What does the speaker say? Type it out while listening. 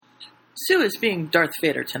Sue is being Darth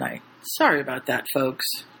Vader tonight. Sorry about that, folks.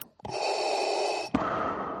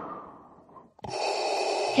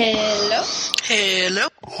 Hello? Hello.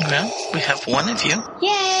 Well, we have one of you.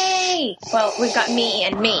 Yay! Well, we've got me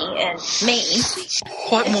and me and me.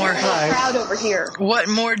 What It's more? a whole crowd over here. What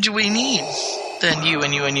more do we need than you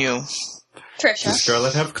and you and you? Trisha. Does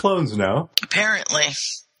Scarlet have clones now? Apparently.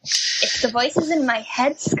 It's the voices in my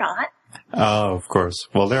head, Scott. Oh, of course.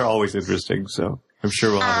 Well, they're always interesting, so I'm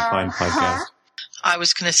sure we'll have a fine podcast. I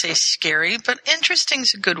was going to say scary, but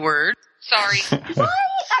interesting's a good word. Sorry. Why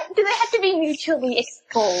do they have to be mutually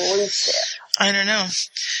exclusive? I don't know.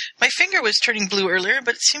 My finger was turning blue earlier,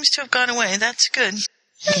 but it seems to have gone away. That's good.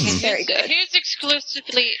 Very good. Who's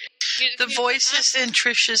exclusively... The voices in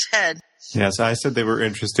Trisha's head. Yes, I said they were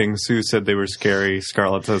interesting. Sue said they were scary.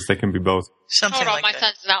 Scarlet says they can be both. Something Hold on, like my that.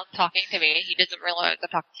 son's now talking to me. He doesn't realize I'm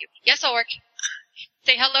talking to you. Yes, Ulrich.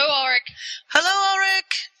 Say hello, Ulrich. Hello,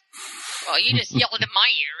 Ulrich. Well, you just yelled in my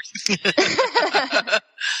ears.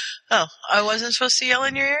 Oh, I wasn't supposed to yell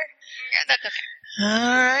in your ear? Yeah, that's okay.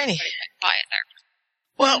 Alrighty. Quiet there.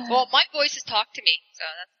 Well, my voices talk to me, so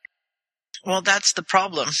that's... Well, that's the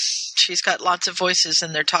problem. She's got lots of voices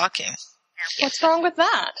and they're talking. What's wrong with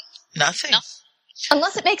that? Nothing. No.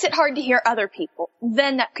 Unless it makes it hard to hear other people,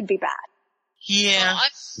 then that could be bad. Yeah.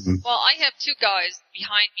 Well, I have two guys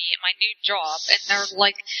behind me in my new job, and they're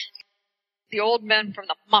like the old men from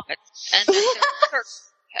the Muppets. And then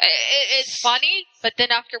it's funny, but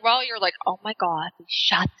then after a while, you're like, oh my god,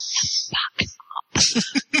 shut the fuck up.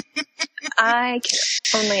 I can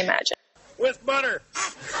only imagine. With butter.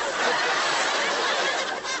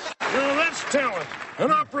 Now that's talent.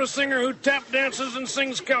 An opera singer who tap dances and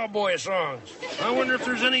sings cowboy songs. I wonder if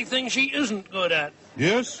there's anything she isn't good at.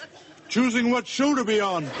 Yes? Choosing what show to be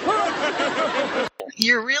on.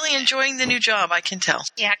 You're really enjoying the new job, I can tell.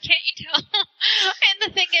 Yeah, can't you tell? And the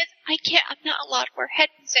thing is, I'm not allowed to wear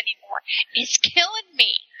headphones anymore. It's killing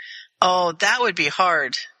me. Oh, that would be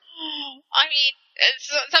hard. I mean,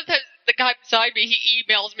 sometimes the guy beside me, he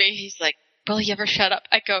emails me, he's like, will you ever shut up?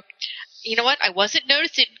 I go, you know what? I wasn't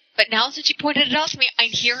noticing, but now since you pointed it out to me, I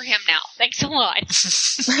hear him now. Thanks a lot.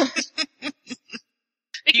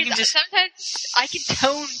 Because sometimes I can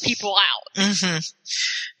tone people out. Mm-hmm.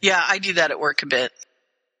 Yeah, I do that at work a bit.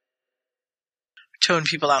 Tone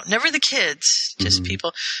people out. Never the kids, just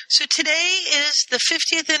people. So today is the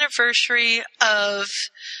 50th anniversary of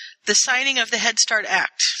the signing of the Head Start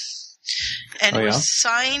Act. And it was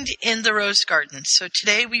signed in the Rose Garden. So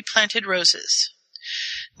today we planted roses.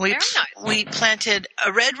 Very nice. We planted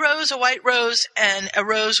a red rose, a white rose, and a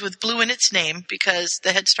rose with blue in its name because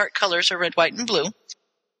the Head Start colors are red, white, and blue.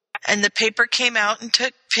 And the paper came out and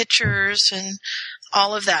took pictures and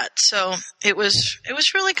all of that. So it was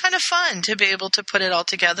really kind of fun to be able to put it all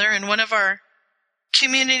together. And one of our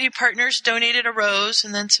community partners donated a rose,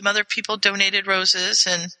 and then some other people donated roses,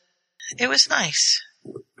 and it was nice.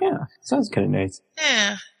 Yeah, sounds kind of nice.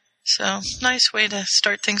 Yeah. So nice way to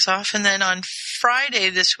start things off. And then on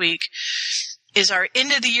Friday this week is our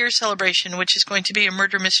end of the year celebration, which is going to be a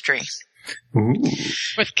murder mystery. Ooh.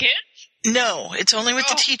 With kids? No, it's only with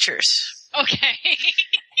the teachers. Okay.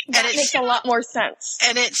 That makes a lot more sense.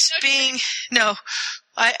 And it's being,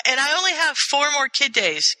 I only have 4 more kid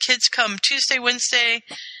days. Kids come Tuesday, Wednesday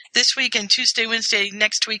this week, and Tuesday, Wednesday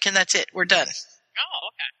next week, and that's it. We're done. Oh,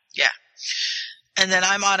 okay. Yeah. And then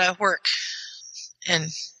I'm out of work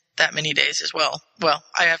in that many days as well. Well,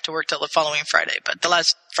 I have to work till the following Friday, but the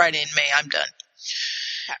last Friday in May, I'm done.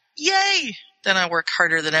 Okay. Yay! Then I work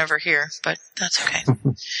harder than ever here, but that's okay.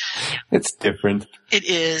 It's different. It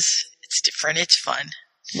is. It's different. It's fun.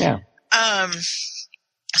 Yeah.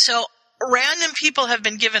 So random people have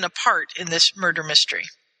been given a part in this murder mystery.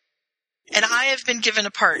 And I have been given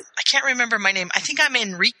a part. I can't remember my name. I think I'm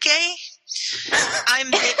Enrique.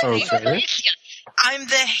 I'm the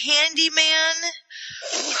handyman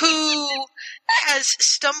who has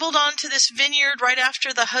stumbled onto this vineyard right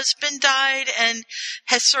after the husband died and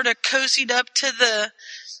has sort of cozied up to the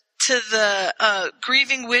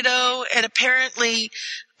grieving widow, and apparently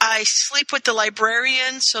I sleep with the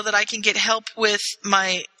librarian so that I can get help with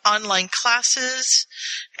my online classes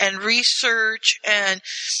and research and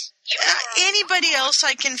anybody else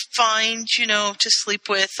I can find, to sleep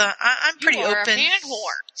with. I'm pretty open. You're a man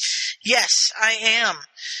whore. Yes, I am.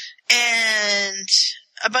 And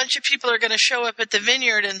a bunch of people are going to show up at the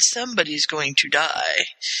vineyard and somebody's going to die.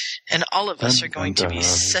 And all of us are going to be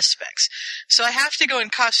suspects. So I have to go in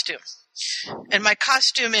costume. And my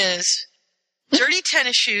costume is dirty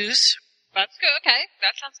tennis shoes. That's good. Okay.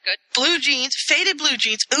 That sounds good. Blue jeans, faded blue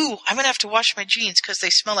jeans. Ooh, I'm going to have to wash my jeans because they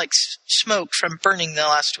smell like smoke from burning the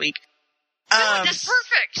last week. No, that's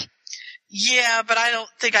perfect. Yeah, but I don't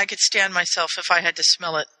think I could stand myself if I had to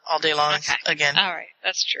smell it all day long again. All right,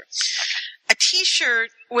 that's true. A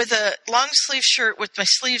T-shirt with a long-sleeve shirt with my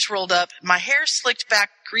sleeves rolled up, my hair slicked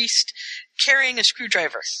back, greased, carrying a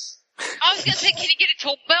screwdriver. I was going to say, can you get a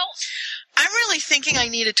tool belt? I'm really thinking I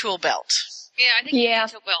need a tool belt. Yeah, I think you need a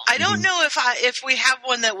tool belt. I don't know if we have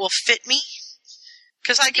one that will fit me,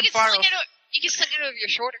 because I could borrow. You can sling it over your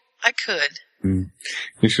shoulder. I could.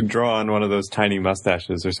 You should draw on one of those tiny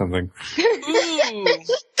mustaches or something. Ooh,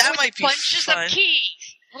 that might be bunches fun. of keys.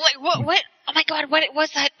 Like what? Oh my God! What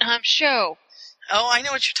was that show? Oh, I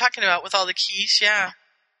know what you're talking about with all the keys. Yeah.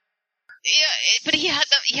 Yeah, but he had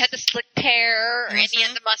the slick hair and he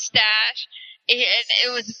had the mustache. And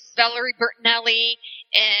it was Valerie Bertinelli,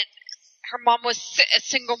 and her mom was a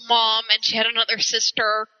single mom, and she had another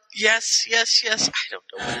sister. Yes. I don't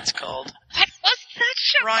know what it's called. What was that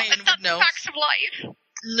show? Ryan would know. Facts of Life.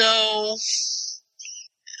 No.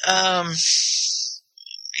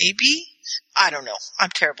 Maybe? I don't know. I'm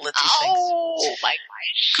terrible at these things. Oh my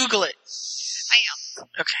gosh. Google it. I am.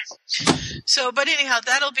 Okay. So, but anyhow,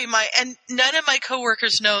 that'll be and none of my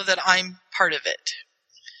coworkers know that I'm part of it.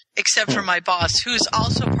 Except for my boss, who's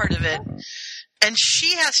also part of it. And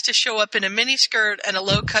she has to show up in a mini skirt and a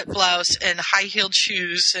low-cut blouse and high-heeled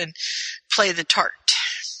shoes and play the tart.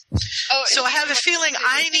 Oh, so I have a feeling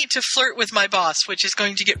I need to flirt with my boss, which is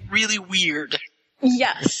going to get really weird.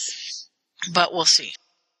 Yes. But we'll see.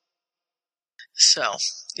 So,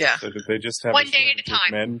 yeah. So did they just have one day at a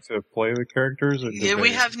time men to play the characters? Or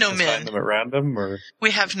we have no men. Assign them at random, or?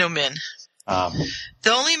 We have no men.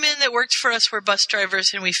 The only men that worked for us were bus drivers,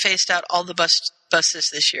 and we phased out all the buses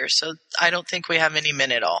this year, so I don't think we have any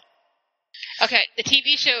men at all. Okay, the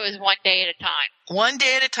TV show is one day at a time. One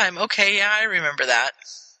day at a time. Okay, yeah, I remember that.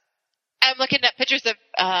 I'm looking at pictures of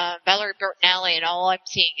Valerie Bertinelli, and all I'm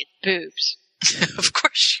seeing is boobs. Of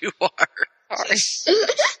course you are. Sorry.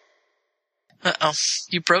 Uh-oh.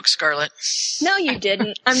 You broke Scarlett. No, you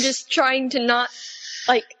didn't. I'm just trying to not,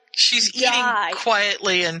 She's die. Eating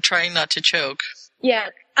quietly and trying not to choke. Yeah,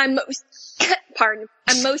 I'm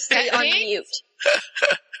mostly on mute.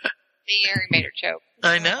 The Ari made her choke.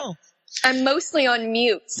 I know. I'm mostly on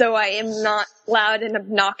mute, so I am not loud and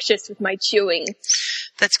obnoxious with my chewing.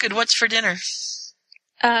 That's good. What's for dinner?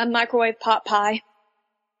 Microwave pot pie.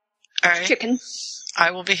 All right. Chicken.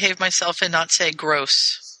 I will behave myself and not say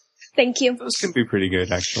gross. Thank you. Those can be pretty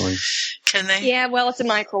good, actually. Can they? Yeah, well, it's a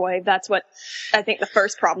microwave. That's what I think the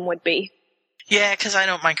first problem would be. Yeah, because I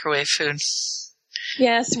don't microwave food.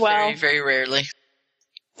 Yes, well. Very, very rarely.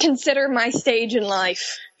 Consider my stage in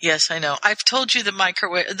life. Yes, I know. I've told you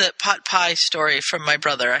the pot pie story from my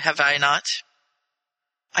brother, have I not?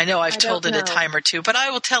 I know I've told it a time or two, but I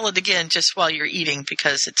will tell it again just while you're eating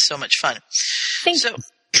because it's so much fun. Thank you.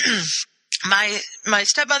 My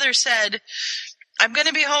stepmother said, I'm going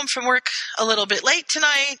to be home from work a little bit late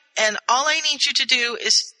tonight, and all I need you to do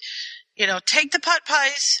is, take the pot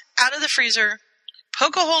pies out of the freezer,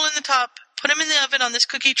 poke a hole in the top, put them in the oven on this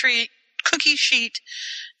cookie sheet,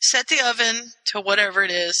 set the oven to whatever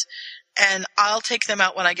it is, and I'll take them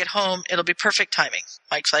out when I get home. It'll be perfect timing.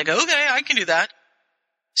 Mike's like, okay, I can do that.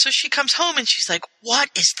 So she comes home and she's like, what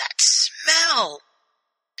is that smell?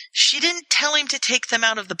 She didn't tell him to take them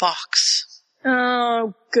out of the box.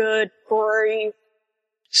 Oh, good grief.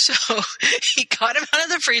 So he got them out of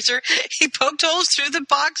the freezer. He poked holes through the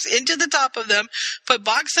box into the top of them, put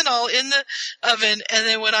box and all in the oven, and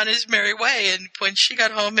then went on his merry way. And when she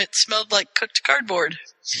got home, it smelled like cooked cardboard.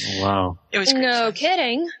 Wow. It was great. No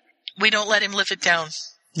kidding. We don't let him live it down.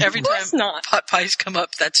 Every time pot pies come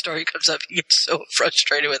up, that story comes up. He gets so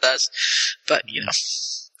frustrated with us. But,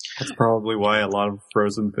 That's probably why a lot of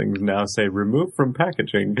frozen things now say remove from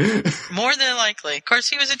packaging. More than likely. Of course,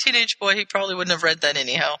 he was a teenage boy. He probably wouldn't have read that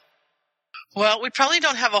anyhow. Well, we probably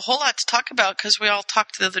don't have a whole lot to talk about because we all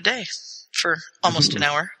talked the other day for almost an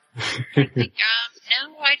hour. No, I didn't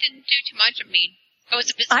do too much. I mean, it was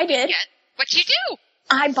a busy I did. weekend. What'd you do?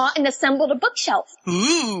 I bought and assembled a bookshelf.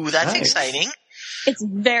 Ooh, that's Nice. exciting. It's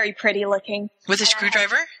very pretty looking. With a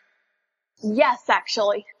screwdriver? Yes,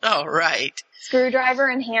 actually. Oh, right. Screwdriver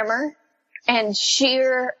and hammer and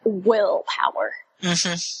sheer willpower.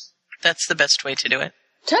 Mm-hmm. That's the best way to do it.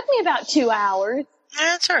 Took me about 2 hours, Yeah,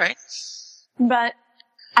 that's all right. but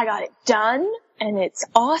I got it done and it's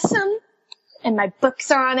awesome and my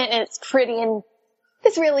books are on it and it's pretty and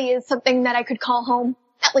this really is something that I could call home,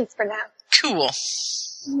 at least for now. Cool.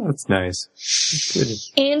 That's nice. That's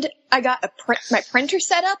good. And I got my printer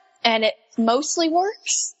set up and it mostly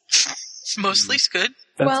works. Mostly's good.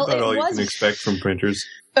 That's Well, about it all you was- can expect from printers.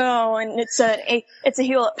 Oh, and it's a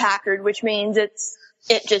Hewlett Packard, which means it's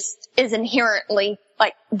it just is inherently,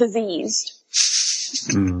 like, diseased.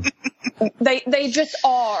 They just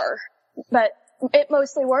are. But it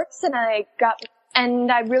mostly works, and I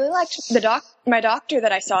really liked my doctor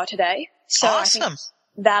that I saw today. So Awesome. I think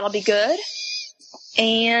that'll be good.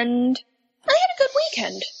 And I had a good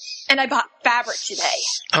weekend. And I bought fabric today.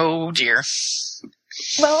 Oh, dear.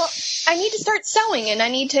 Well, I need to start sewing, and I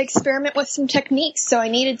need to experiment with some techniques, so I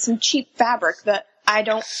needed some cheap fabric that I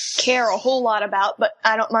don't care a whole lot about, but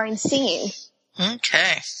I don't mind seeing.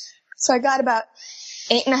 Okay. So I got about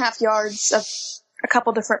 8.5 yards of a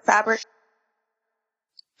couple different fabrics.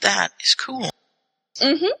 That is cool.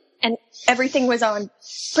 Mm-hmm. And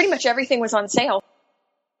pretty much everything was on sale.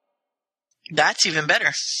 That's even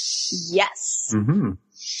better. Yes. Mm-hmm.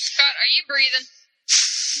 Scott, are you breathing?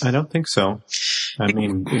 I don't think so. I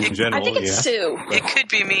mean, in general, I think it's Sue. It could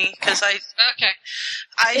be me, because I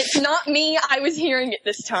It's not me. I was hearing it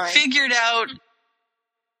this time. figured out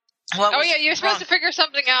what Oh was yeah, you're supposed to wrong. figure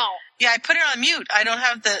something out. Yeah, I put it on mute. I don't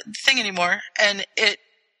have the thing anymore, and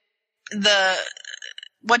the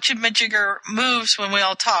whatchamajigger moves when we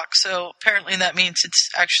all talk. So apparently that means it's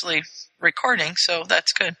actually recording. So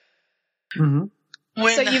that's good. Mm-hmm.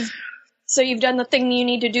 So you've done the thing you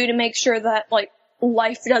need to do to make sure that, like,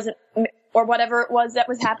 life doesn't, or whatever it was that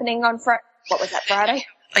was happening on what was that, Friday?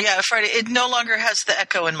 Yeah, Friday. It no longer has the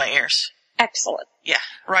echo in my ears. Excellent. Yeah,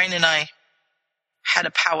 Ryan and I had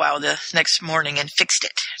a powwow the next morning and fixed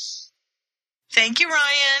it. Thank you,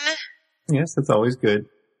 Ryan. Yes, that's always good.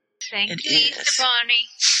 Thank It you, Easter is. Bunny.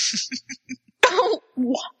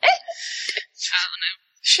 What? I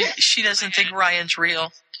don't know. She doesn't think Ryan's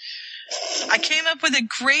real. I came up with a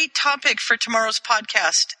great topic for tomorrow's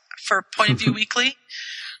podcast for Point of View Weekly.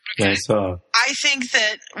 Yeah, I saw. I think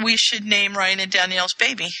that we should name Ryan and Danielle's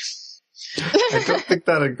baby. I don't think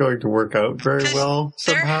that is going to work out very 'Cause well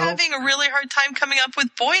They're somehow. having a really hard time coming up with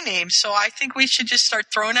boy names, so I think we should just start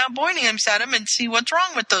throwing out boy names at them and see what's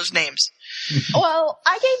wrong with those names. Well,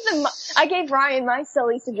 I gave Ryan my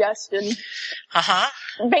silly suggestion, Uh-huh.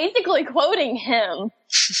 basically quoting him.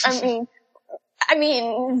 I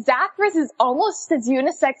mean, Zathras is almost as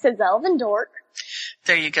unisex as Elvendork.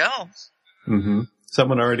 There you go. Mm-hmm.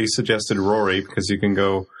 Someone already suggested Rory, because you can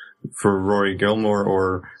go for Rory Gilmore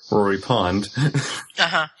or Rory Pond.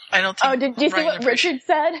 Uh-huh. I don't think Oh, did you see Ryan what Richard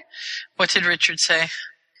said? What did Richard say?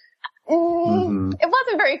 Mm-hmm. It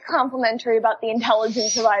wasn't very complimentary about the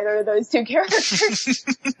intelligence of either of those two characters.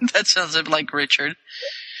 That sounds like Richard.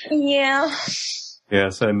 Yeah.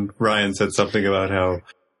 Yes, and Ryan said something about how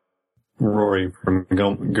Rory from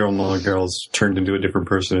Gilmore Girls turned into a different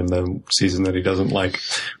person in the season that he doesn't like,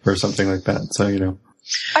 or something like that. So, you know.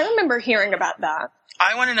 I remember hearing about that.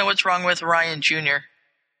 I want to know what's wrong with Ryan Jr.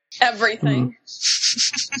 Everything.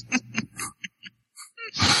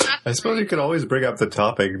 I suppose you could always bring up the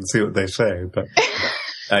topic and see what they say, but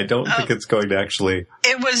I don't think it's going to actually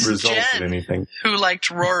It was result in Jen anything. who liked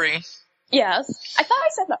Rory. Yes. I thought I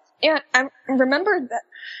said that. Yeah, I remembered that.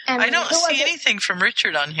 And I don't who was see it? anything from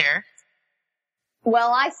Richard on here.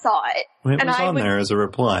 Well, I saw it. It And was I on was- there as a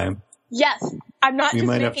reply. Yes. I'm not You just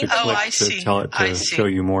might have to making Oh, click I to see. tell it I to see. show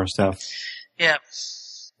you more stuff. Yeah.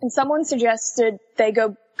 And someone suggested they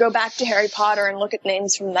go back to Harry Potter and look at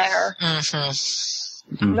names from there.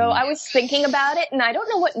 Mm-hmm. Mhm. Though I was thinking about it, and I don't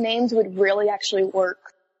know what names would really actually work.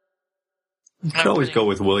 You could always go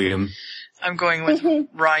with William. I'm going with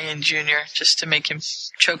Ryan Jr. just to make him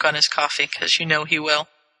choke on his coffee, because you know he will.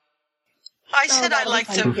 I said I that'll be like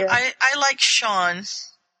fun to hear. I like Sean.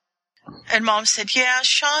 And Mom said, yeah,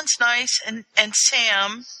 Sean's nice, and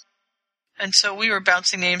Sam. And so we were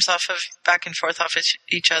bouncing names back and forth off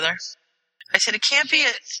each other. I said, it can't be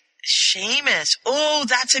a Seamus. Oh,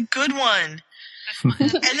 that's a good one.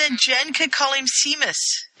 And then Jen could call him Seamus.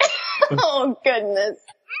 Oh, goodness.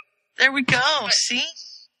 There we go. See?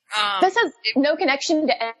 This has no connection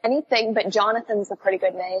to anything, but Jonathan's a pretty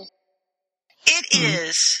good name. It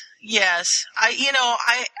is. Yes.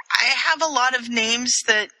 I have a lot of names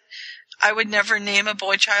that I would never name a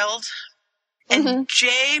boy child. And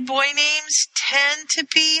J boy names tend to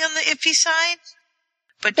be on the iffy side.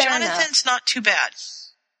 But Fair Jonathan's not too bad.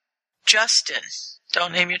 Justin.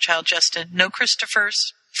 Don't name your child Justin. No Christophers.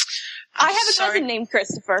 I have a cousin named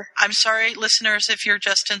Christopher. I'm sorry, listeners, if you're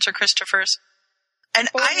Justins or Christophers. And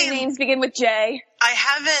Both their names begin with J. I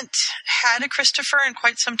haven't had a Christopher in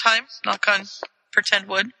quite some time. Knock on pretend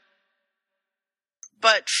wood.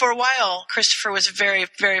 But for a while, Christopher was a very,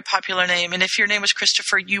 very popular name. And if your name was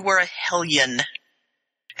Christopher, you were a hellion.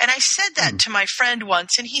 And I said that to my friend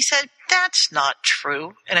once, and he said, that's not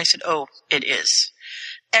true. And I said, oh, it is.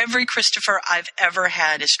 Every Christopher I've ever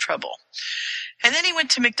had is trouble. And then he went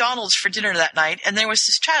to McDonald's for dinner that night, and there was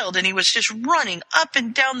this child, and he was just running up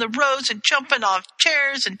and down the rows and jumping off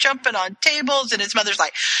chairs and jumping on tables, and his mother's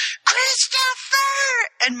like, Christopher!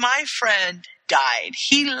 And my friend died.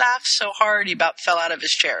 He laughed so hard he about fell out of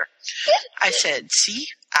his chair. I said, see,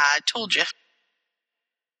 I told you.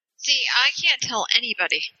 See, I can't tell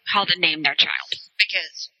anybody how to name their child,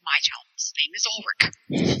 because my child's name is Ulrich.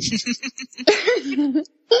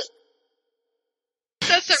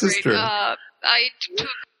 That's all Sister. right.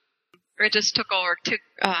 I just took over to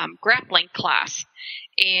grappling class,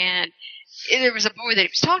 and there was a boy that he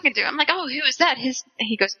was talking to. I'm like, oh, who is that?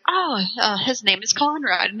 He goes, his name is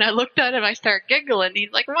Conrad. And I looked at him, I started giggling.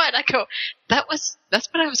 He's like, what? I go, that's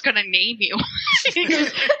what I was going to name you.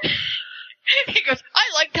 He goes, I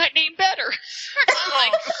like that name better.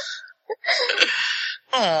 I'm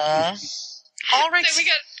like, Ulrich's, so we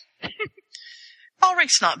got.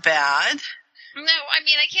 Ulrich's not bad. No, I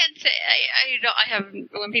mean, I can't say, I have,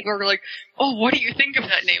 when people are like, oh, what do you think of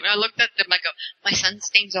that name? And I looked at them, I go, my son's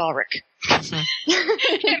name's Ulrich.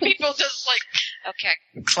 And people just like,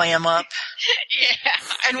 okay. Clam up. Yeah.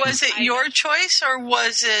 And was it your choice, or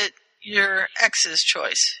was it your ex's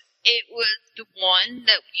choice? It was the one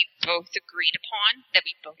that we both agreed upon, that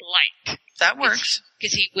we both liked. That works.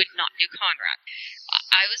 Because he would not do Conrad.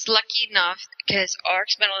 I was lucky enough, because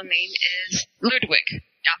Ulrich's middle name is Ludwig,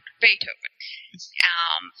 Dr. Beethoven.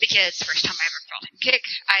 Because the first time I ever felt him kick,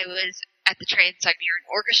 I was at the Trans-Siberian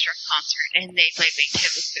Orchestra concert, and they played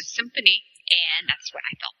Beethoven's Fifth Symphony, and that's when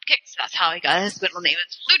I felt him kick. So that's how he got his middle name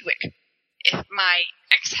is Ludwig. If my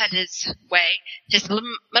ex had his way, his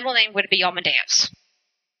middle name would be Amadeus.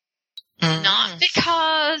 Not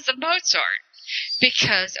because of Mozart,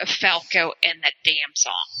 because of Falco and that damn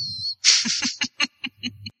song.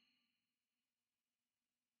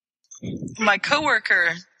 My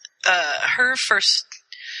coworker, her first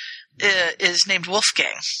is named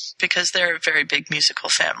Wolfgang, because they're a very big musical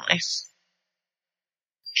family.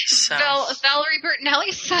 So Valerie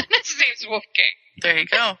Bertinelli's son, his name's Wolfgang. there you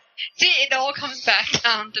go. See, it all comes back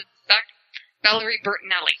down to Valerie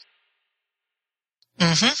Bertinelli.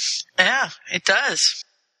 Mm-hmm. Yeah, it does.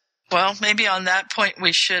 Well, maybe on that point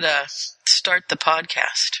we should start the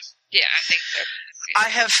podcast. Yeah, I think so. I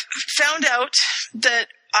have found out that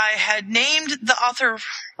I had named the author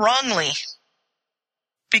wrongly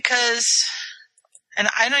because, and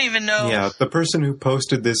I don't even know. Yeah, the person who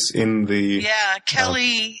posted this in the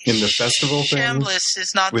Kelly in the festival thing Chambliss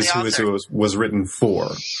is not was the who author. it was written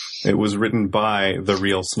for. It was written by the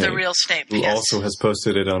real Snape. The real Snape, who yes. also has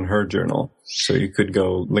posted it on her journal, so you could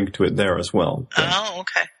go link to it there as well. Oh,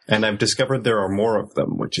 okay. And I've discovered there are more of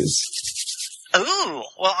them, which is Ooh,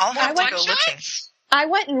 well, I'll have to go looking. I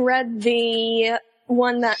went and read the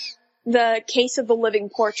Case of the Living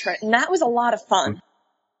Portrait, and that was a lot of fun.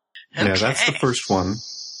 Yeah, that's the first one.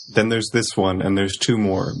 Then there's this one, and there's two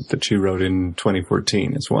more that she wrote in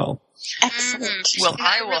 2014 as well. Excellent. Well,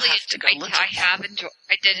 I will have to go look. I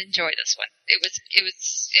did enjoy this one.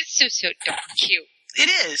 It's so darn cute. It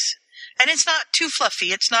is. And it's not too fluffy.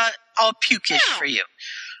 It's not all pukish for you.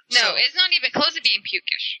 No, So it's not even close to being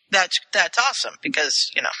pukish. that's awesome because,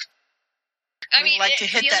 you know, I mean, like to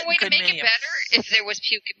hit the that only way to good make medium. it better if there was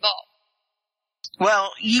puke involved.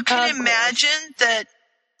 well, you can Of course. imagine that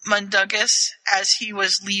Mundungus, as he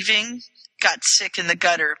was leaving, got sick in the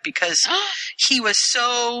gutter because he was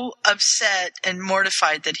so upset and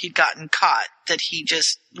mortified that he'd gotten caught that he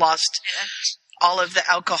just lost all of the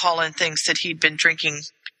alcohol and things that he'd been drinking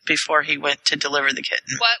before he went to deliver the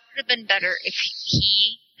kitten. What would have been better if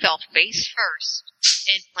he fell face first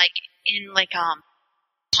in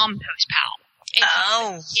Compost Pal? And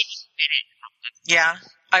Oh. kitty fit in. Yeah.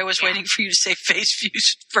 I was waiting for you to say face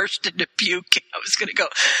views first into puke. I was going to go,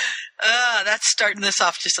 that's starting this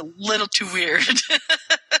off just a little too weird.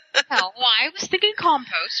 Well, I was thinking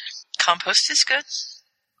compost. Compost is good.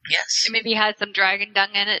 Yes. And maybe he had some dragon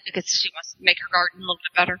dung in it because she wants to make her garden a little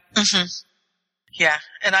bit better. Mm-hmm. Yeah,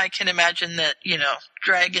 and I can imagine that, you know,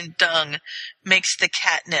 dragon dung makes the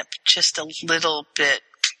catnip just a little bit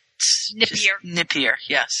Nippier. Nippier,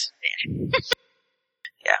 yes.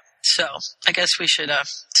 Yeah, so I guess we should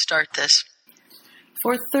start this.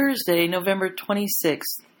 For Thursday, November 26th,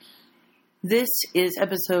 this is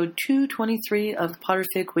episode 223 of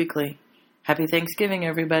Potterfic Weekly. Happy Thanksgiving,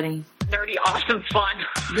 everybody. Nerdy, awesome fun.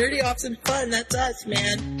 Nerdy, awesome fun. That's us,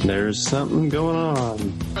 man. There's something going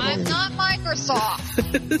on. I'm not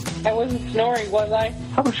Microsoft. I wasn't snoring, was I?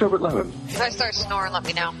 How about Sherbert Lemon? If I start snoring, let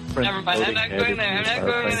me know. Never mind, I'm not going there. I'm not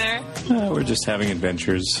going there. We're just having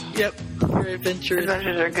adventures. Yep, we're adventurous.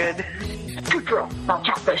 Adventures are good. Good girl. Now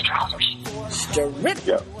check those trousers. Strip.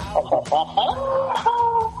 Yeah.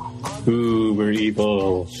 Ooh, we're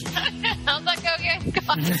evil. How's that go again?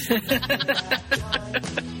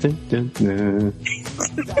 Dun, dun, dun.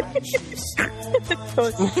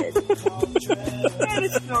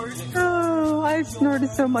 Oh, I snorted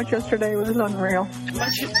so much yesterday. It was unreal.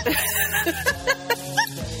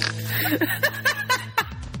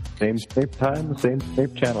 Same Snape time, same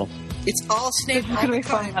Snape channel. It's all Snape all the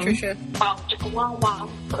time, Trisha.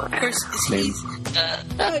 Of course, he's...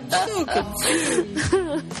 I'm so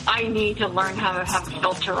confused. I need to learn how to have a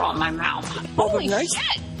filter on my mouth. Holy shit!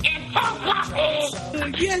 It's so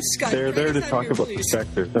fluffy! Yes, Scott. They're there to talk about the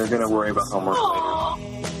sector. They're going to worry about homework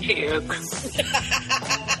later. Puke.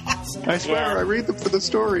 I swear, I read them for the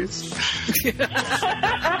stories.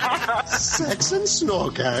 Sex and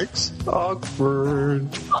snorkax. Awkward.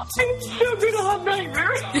 I'm so gonna have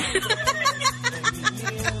nightmares.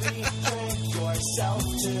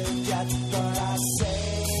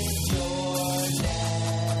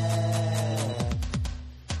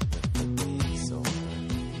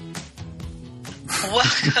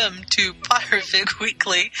 Welcome to Potterfic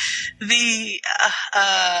Weekly.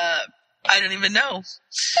 I don't even know.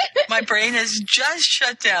 My brain has just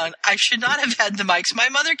shut down. I should not have had the mics. My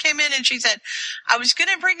mother came in and she said, I was going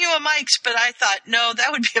to bring you a mics, but I thought, no,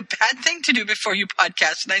 that would be a bad thing to do before you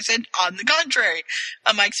podcast. And I said, on the contrary,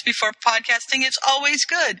 a mics before podcasting is always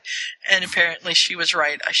good. And apparently she was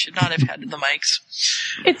right. I should not have had the mics.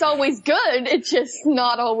 It's always good. It's just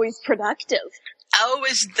not always productive. Oh,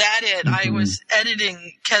 is that it? I was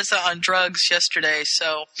editing Keza on drugs yesterday,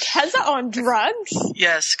 so... Keza on drugs?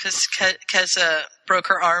 Yes, because Keza broke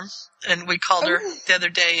her arm, and we called her the other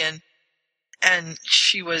day, and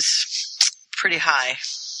she was pretty high.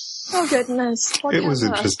 Oh, goodness. Poor It was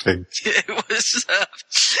Keza. interesting. It was,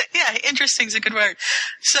 yeah, interesting's a good word.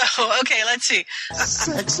 So, okay, let's see.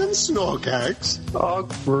 Sex and snorkax.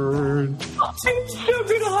 Awkward. I'm so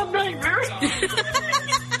gonna have nightmares.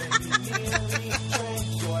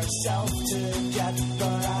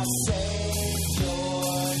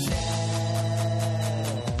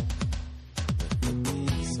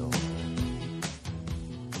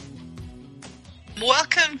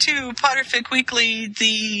 Welcome to Potterfic Weekly,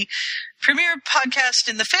 the premier podcast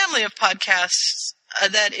in the family of podcasts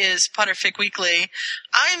that is Potterfic Weekly.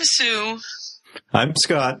 I'm Sue. I'm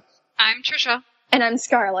Scott. I'm Trisha. And I'm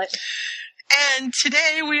Scarlett. And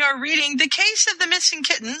today we are reading The Case of the Missing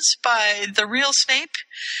Kittens by The Real Snape.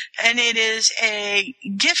 And it is a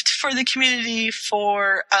gift for the community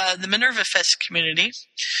for the Minerva Fest community,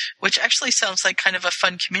 which actually sounds like kind of a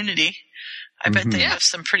fun community. I bet they have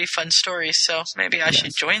some pretty fun stories, so maybe I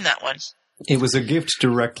should join that one. It was a gift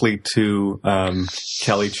directly to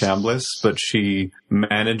Kelly Chambliss, but she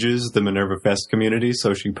manages the Minerva Fest community,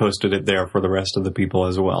 so she posted it there for the rest of the people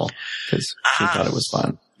as well, because she thought it was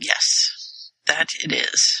fun. Yes, that it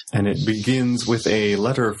is. And it begins with a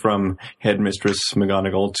letter from Headmistress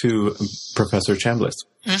McGonagall to Professor Chambliss.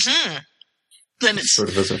 Mm-hmm. Then it's sort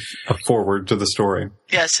of as a forward to the story.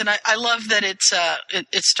 Yes, and I love that it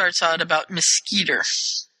starts out about Miss Skeeter.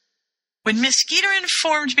 When Miss Skeeter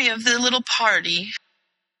informed me of the little party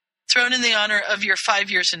thrown in the honor of your 5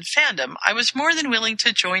 years in fandom, I was more than willing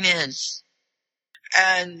to join in.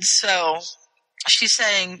 And so she's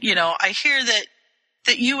saying, you know, I hear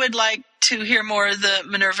that you would like to hear more of the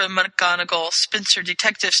Minerva McGonagall Spencer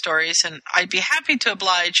detective stories, and I'd be happy to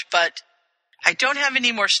oblige, but I don't have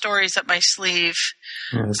any more stories up my sleeve.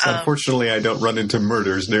 Yes, unfortunately, I don't run into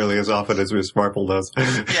murders nearly as often as Miss Marple does.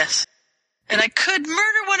 Yes. And I could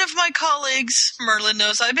murder one of my colleagues. Merlin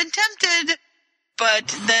knows I've been tempted.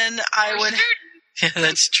 But then I would... Yeah,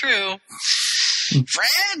 that's true.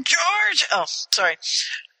 Fred, George! Oh, sorry.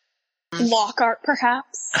 Lockhart,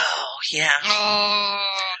 perhaps? Oh, yeah. Oh.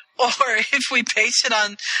 Or if we paste it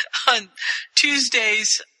on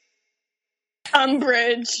Tuesdays...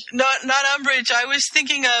 Umbridge. Not Umbridge. I was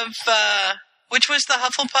thinking of, which was the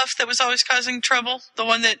Hufflepuff that was always causing trouble? The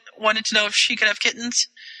one that wanted to know if she could have kittens?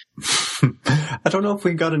 I don't know if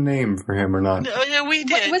we got a name for him or not. No, we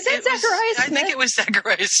did. Was it Zacharias Smith? I think it was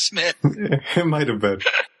Zacharias Smith. It might have been.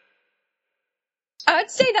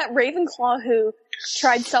 I'd say that Ravenclaw who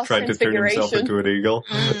tried Tried to turn self-transfiguration. himself into an eagle.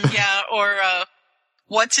 Yeah, or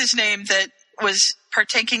what's his name that was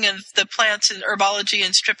partaking of the plants and herbology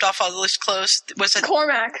and stripped off all his clothes? Was it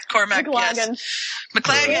Cormac. McLaggen, Yes.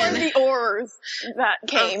 McLaggen. And the Aurors that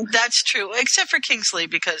came. That's true, except for Kingsley,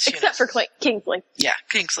 because you Except for Kingsley. yeah,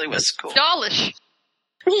 Kingsley was cool. Dawlish.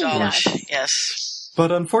 Dawlish, yes.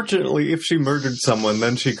 But unfortunately, if she murdered someone,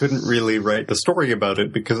 then she couldn't really write the story about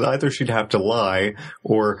it because either she'd have to lie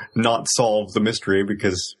or not solve the mystery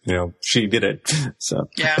because, she did it. So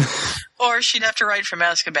yeah. Or she'd have to write from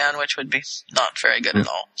Azkaban, which would be not very good at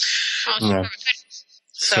all. Yeah.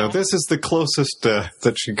 So this is the closest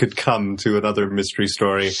that she could come to another mystery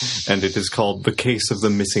story, and it is called The Case of the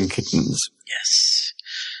Missing Kittens. Yes.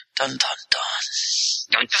 Dun, dun, dun.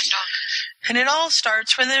 Dun, dun, dun. And it all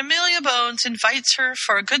starts when Amelia Bones invites her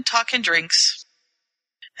for a good talk and drinks.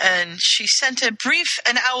 And she sent an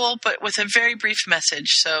owl, but with a very brief message.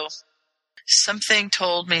 So something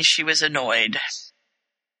told me she was annoyed.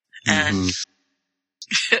 And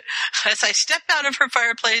as I step out of her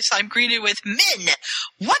fireplace, I'm greeted with, "Men!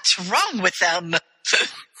 What's wrong with them?"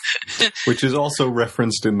 Which is also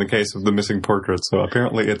referenced in the Case of the Missing Portrait. So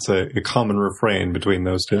apparently it's a common refrain between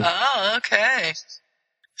those two. Oh, okay.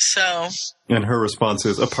 So. And her response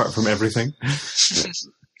is, apart from everything.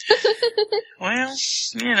 Well,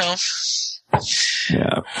 Yeah.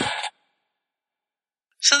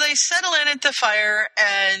 So they settle in at the fire,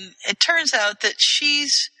 and it turns out that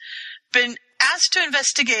she's been asked to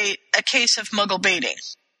investigate a case of muggle baiting,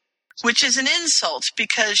 which is an insult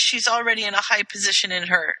because she's already in a high position in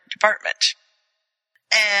her department.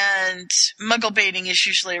 And muggle baiting is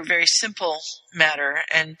usually a very simple matter,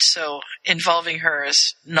 and so involving her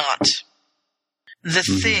is not the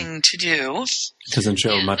thing to do. Doesn't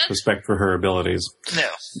show much respect for her abilities. No.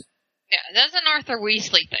 Yeah, that's an Arthur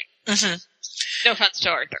Weasley thing. Mm-hmm. No offense to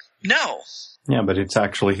Arthur. No. Yeah, but it's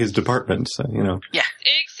actually his department, so, Yeah.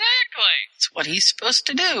 Exactly. It's what he's supposed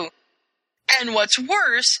to do. And what's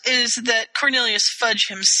worse is that Cornelius Fudge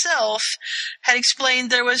himself had explained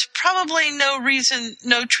there was probably no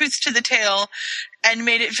truth to the tale, and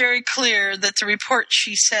made it very clear that the report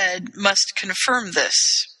she said must confirm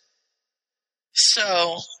this.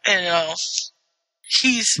 So,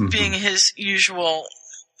 he's being his usual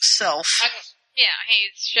self.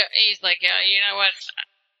 He's like, you know what?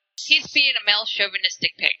 He's being a male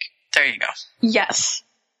chauvinistic pig. There you go. Yes.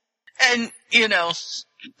 And,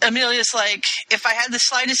 Amelia's like, if I had the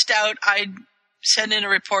slightest doubt, I'd send in a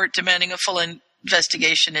report demanding a full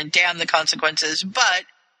investigation and damn the consequences. But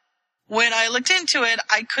when I looked into it,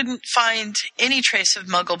 I couldn't find any trace of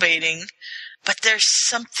muggle baiting. But there's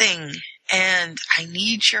something, and I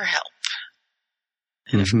need your help.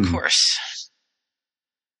 And of course,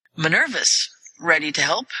 Minerva's ready to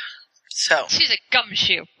help. So she's a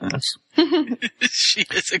gumshoe. She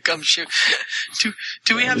is a gumshoe.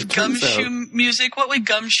 Do we have gumshoe music? What would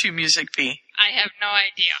gumshoe music be? I have no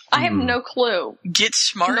idea. I have no clue. Get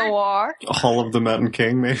Smart? Noir? Hall of the Mountain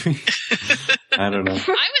King, maybe? I don't know. I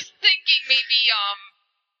was thinking maybe,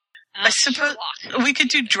 I suppose Sherlock. we could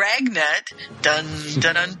do Dragnet. Dun,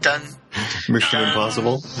 dun, dun, dun. Mission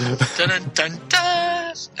Impossible. Dun, dun, dun,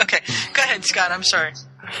 dun. Okay, go ahead, Scott. I'm sorry.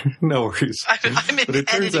 No worries. I'm in But it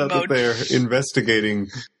turns out mode. that they're investigating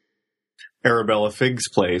Arabella Figg's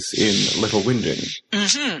place in Little Whinging.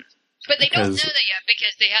 Mm-hmm. But they don't know that yet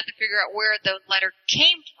because they have to figure out where the letter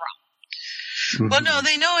came from. Well, no,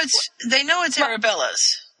 they know it's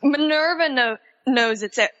Arabella's. Minerva knows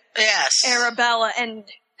it's Yes. Arabella and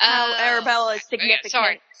how Arabella is significant.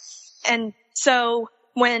 Sorry. And so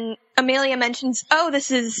when Amelia mentions, this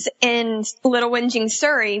is in Little Whinging,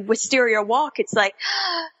 Surrey, Wisteria Walk, it's like,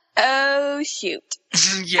 oh shoot.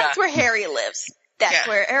 Yeah. That's where Harry lives. That's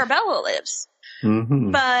where Arabella lives.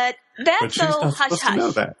 Mm-hmm. But that's she's not supposed to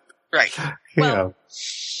know that. Right. Well,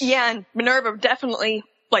 yeah, and Minerva definitely,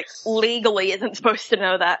 legally isn't supposed to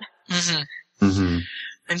know that. Mm-hmm. Mm-hmm.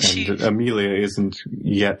 And Amelia isn't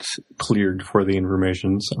yet cleared for the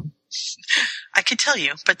information, so. I could tell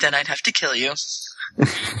you, but then I'd have to kill you.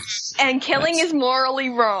 And killing is morally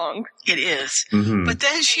wrong. It is. Mm-hmm. But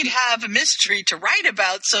then she'd have a mystery to write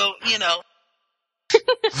about, so,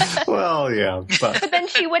 Well, yeah, But then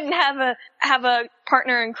she wouldn't have a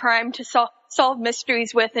partner in crime to solve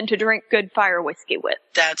mysteries with and to drink good fire whiskey with.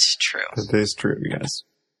 That's true. That is true, yes.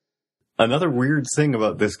 Another weird thing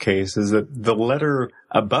about this case is that the letter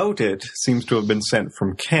about it seems to have been sent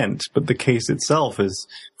from Kent, but the case itself is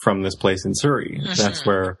from this place in Surrey. Mm-hmm. That's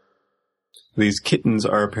where these kittens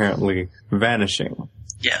are apparently vanishing.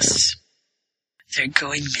 Yes. They're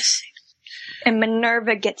going missing. And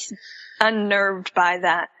Minerva gets unnerved by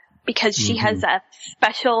that because she has a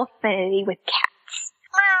special affinity with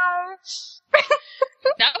cats.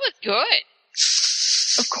 That was good.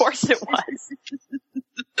 Of course it was.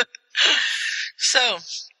 So,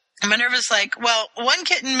 Minerva's like, well, one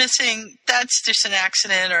kitten missing, that's just an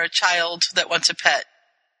accident or a child that wants a pet.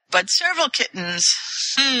 But several kittens,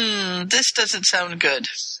 this doesn't sound good.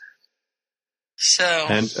 So,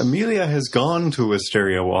 and Amelia has gone to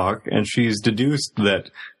Wisteria Walk, and she's deduced that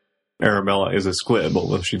Arabella is a squib,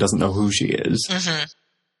 although she doesn't know who she is. Mm-hmm.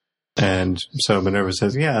 And so Minerva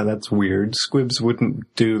says, yeah, that's weird. Squibs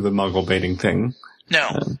wouldn't do the muggle baiting thing. No.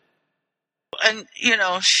 And,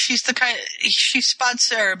 she's the kind, she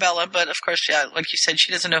spots Arabella, but of course, yeah, like you said,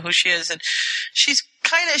 she doesn't know who she is. And she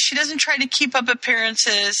doesn't try to keep up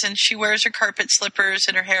appearances, and she wears her carpet slippers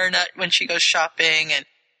and her hairnet when she goes shopping and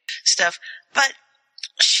stuff. But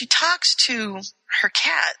she talks to her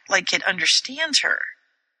cat like it understands her.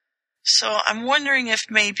 So I'm wondering if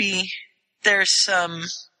maybe there's some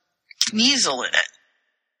Kniezel in it.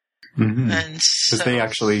 Mm-hmm. Because they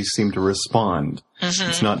actually seem to respond. Mm-hmm.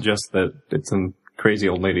 It's not just that it's a crazy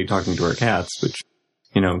old lady talking to her cats, which,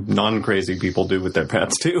 non-crazy people do with their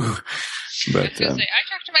pets too. But I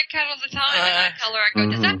talk to my cat all the time, and I tell her, I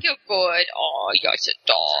go, does that feel good? Oh, yes, it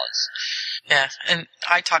does. Yeah, and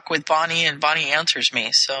I talk with Bonnie, and Bonnie answers me,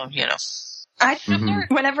 so,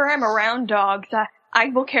 Whenever I'm around dogs, I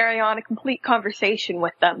will carry on a complete conversation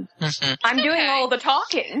with them. Mm-hmm. I'm doing all the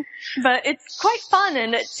talking, but it's quite fun,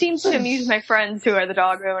 and it seems to amuse my friends who are the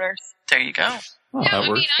dog owners. There you go. Well, yeah, that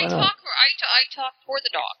works. I talk for the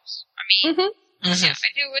dogs. I mean, yeah, I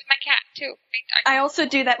do it with my cat, too. I also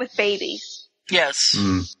do that with babies. Yes.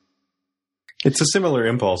 Mm. It's a similar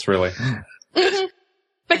impulse, really. Mm-hmm.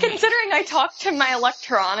 But considering I talk to my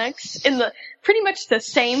electronics in the pretty much the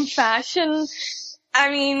same fashion, I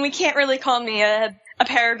mean, we can't really call me a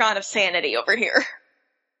paragon of sanity over here.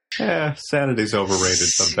 Yeah, sanity's overrated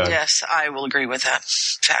sometimes. Yes, I will agree with that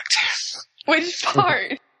fact. Which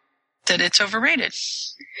part? That it's overrated.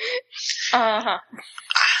 Uh-huh.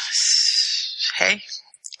 Hey,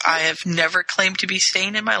 I have never claimed to be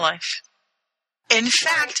sane in my life. In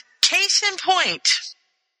fact, case in point,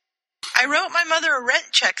 I wrote my mother a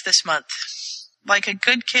rent check this month, like a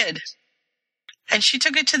good kid. And she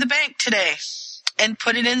took it to the bank today and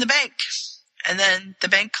put it in the bank. And then the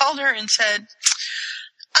bank called her and said,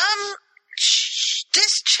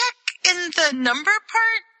 this check in the number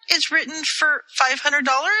part is written for $500,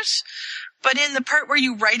 but in the part where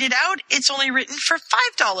you write it out, it's only written for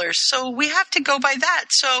 $5. So we have to go by that.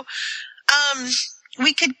 So,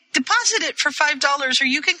 we could deposit it for $5, or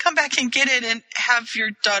you can come back and get it and have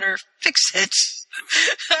your daughter fix it.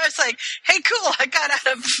 I was like, hey, cool, I got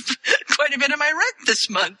out of quite a bit of my rent this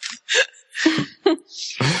month.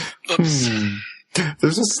 Oops.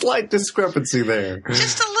 There's a slight discrepancy there.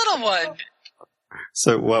 Just a little one.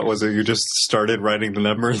 So what was it? You just started writing the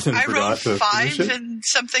numbers and forgot to finish I wrote 5 it? and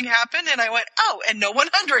something happened, and I went, oh, and no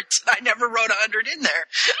 100s. I never wrote 100 in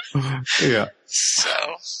there. Yeah. So,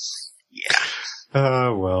 yeah.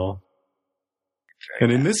 Well.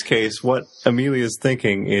 And in this case, what Amelia's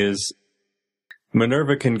thinking is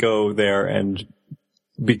Minerva can go there and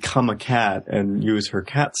become a cat and use her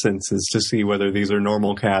cat senses to see whether these are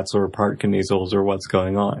normal cats or part Kniezels or what's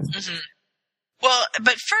going on. Mm-hmm. Well,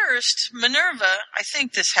 but first, Minerva, I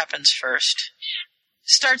think this happens first,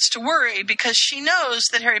 starts to worry because she knows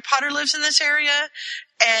that Harry Potter lives in this area,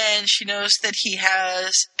 and she knows that he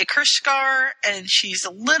has a curse scar, and she's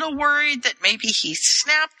a little worried that maybe he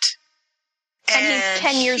snapped. And he's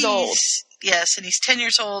 10 years old. Yes, and he's 10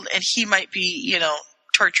 years old, and he might be,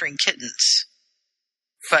 torturing kittens.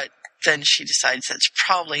 But then she decides that's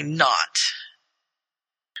probably not.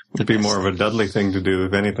 It'd be more of a Dudley thing to do,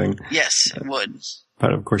 if anything. Yes, it would.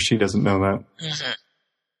 But of course she doesn't know that. Mm-hmm.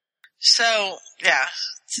 So, yeah,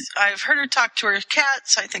 I've heard her talk to her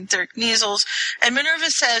cats. I think they're Kniezels. And Minerva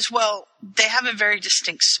says, well, they have a very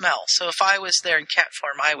distinct smell. So if I was there in cat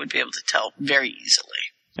form, I would be able to tell very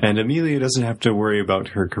easily. And Amelia doesn't have to worry about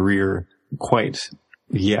her career quite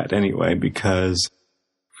yet anyway, because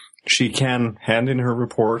she can hand in her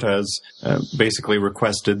report as basically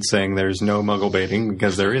requested, saying there's no muggle baiting,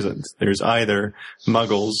 because there isn't. There's either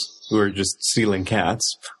muggles who are just stealing cats,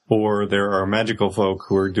 or there are magical folk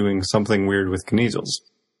who are doing something weird with Kniezels.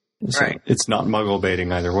 So right. It's not muggle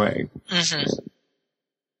baiting either way. Mm-hmm.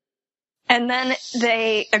 And then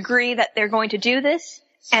they agree that they're going to do this,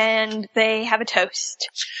 and they have a toast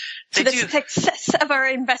to the success of our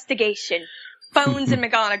investigation. Bones and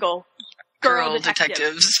McGonagall. Girl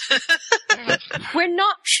detectives. We're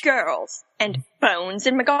not girls. And Bones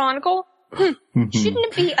and McGonagall? Shouldn't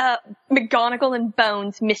it be a McGonagall and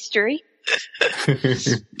Bones mystery?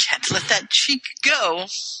 Can't let that cheek go.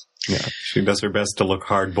 Yeah, she does her best to look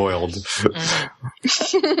hard-boiled.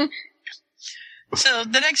 Mm-hmm. So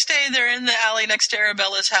the next day they're in the alley next to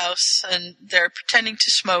Arabella's house, and they're pretending to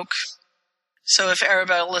smoke. So if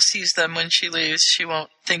Arabella sees them when she leaves, she won't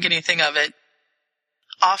think anything of it.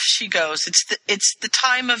 Off she goes. It's the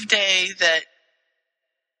time of day that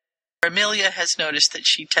Amelia has noticed that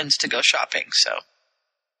she tends to go shopping, so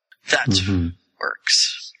that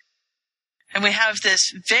works. And we have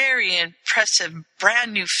this very impressive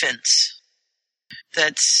brand new fence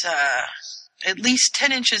that's at least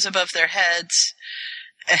 10 inches above their heads.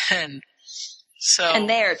 And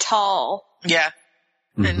they're tall. Yeah.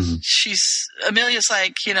 And Amelia's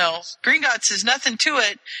like, Gringotts is nothing to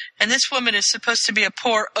it. And this woman is supposed to be a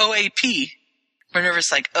poor OAP.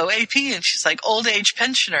 Minerva's like, OAP? And she's like, old age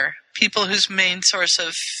pensioner. People whose main source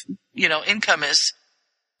of, income is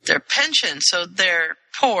their pension. So they're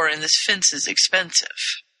poor and this fence is expensive.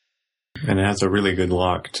 And it has a really good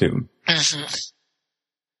lock, too.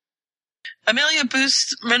 Amelia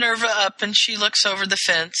boosts Minerva up and she looks over the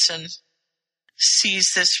fence and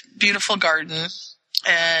sees this beautiful garden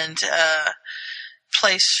and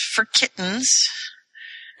place for kittens.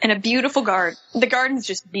 And a beautiful garden. The garden's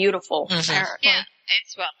just beautiful. Yeah,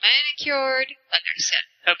 it's well manicured. Like I said,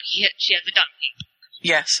 hope she has a donkey.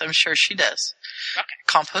 Yes, I'm sure she does. Okay.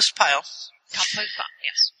 Compost pile. Compost pile,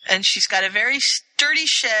 yes. And she's got a very sturdy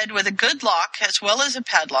shed with a good lock as well as a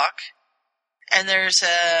padlock. And there's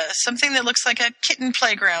something that looks like a kitten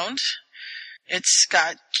playground. It's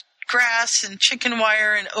got grass and chicken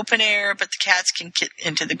wire and open air, but the cats can get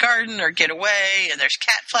into the garden or get away, and there's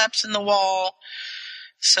cat flaps in the wall.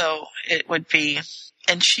 So it would be,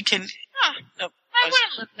 and she can... I want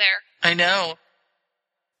to live there. I know.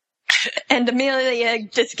 And Amelia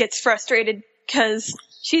just gets frustrated because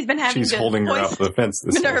she's been having She's holding her up the fence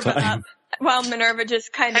this whole time. Up, while Minerva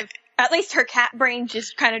just kind of, at least her cat brain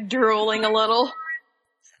just kind of drooling a little.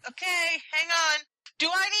 Okay, hang on. Do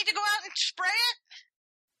I need to go out and spray it?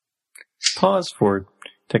 Pause for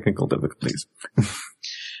technical difficulties.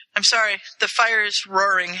 I'm sorry. The fire is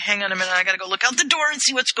roaring. Hang on a minute. I gotta go look out the door and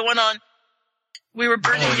see what's going on. We were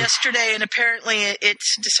burning yesterday, and apparently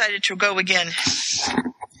it's decided to go again.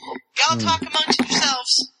 Y'all talk amongst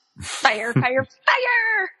yourselves. Fire, fire,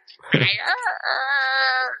 fire! Fire!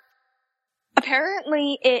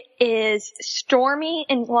 Apparently it is stormy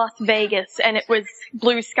in Las Vegas, and it was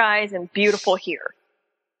blue skies and beautiful here.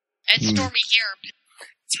 And stormy here.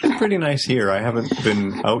 It's been pretty nice here. I haven't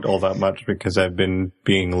been out all that much because I've been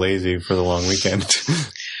being lazy for the long weekend.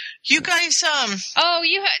 You guys,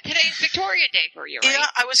 today's Victoria Day for you, right? Yeah,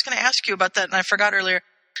 I was going to ask you about that, and I forgot earlier.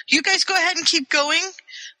 You guys go ahead and keep going.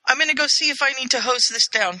 I'm going to go see if I need to hose this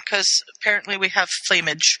down, because apparently we have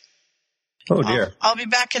flamage. Oh, dear. I'll be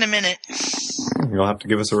back in a minute. You'll have to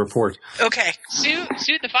give us a report. Okay. Sue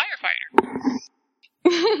the firefighter.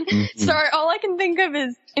 Sorry, all I can think of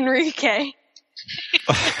is Enrique.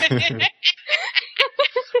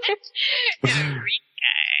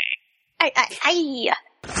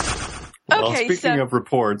 Well, speaking of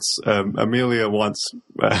reports, Amelia wants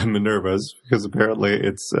Minerva's, because apparently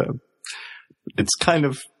it's kind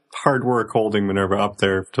of hard work holding Minerva up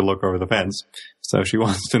there to look over the fence. So she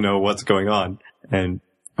wants to know what's going on. And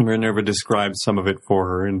Minerva describes some of it for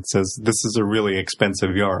her and says, this is a really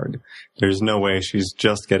expensive yard. There's no way she's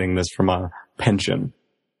just getting this from a pension.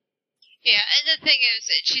 Yeah, and the thing is,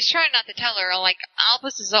 she's trying not to tell her, like,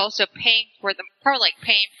 Albus is also paying for the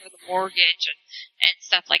mortgage and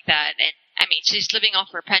stuff like that. And, I mean, she's living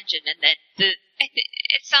off her pension, and then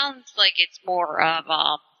it sounds like it's more of,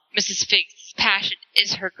 Mrs. Fig's passion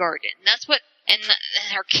is her garden. And that's what, and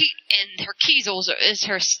her keys also is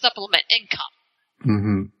her supplement income.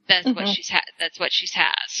 Mm-hmm. That's what she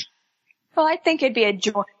has. Well, I think it'd be a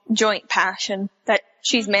joint passion that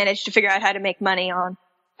she's managed to figure out how to make money on.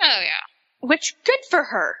 Oh, yeah. Which, good for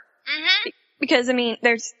her. Mm-hmm. Because, I mean,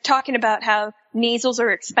 there's talking about how Kneazles are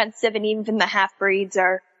expensive and even the half-breeds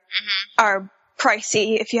are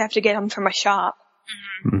pricey if you have to get them from a shop.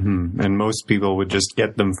 Mm-hmm. And most people would just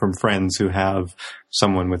get them from friends who have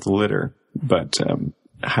someone with litter. But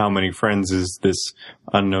how many friends is this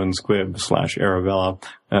unknown squib / Arabella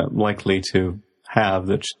likely to have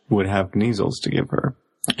that would have Kneazles to give her?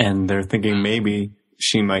 And they're thinking maybe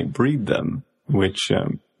she might breed them, which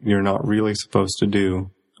you're not really supposed to do.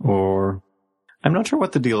 Or I'm not sure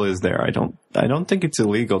what the deal is there. I don't think it's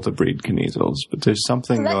illegal to breed Kneazles, but there's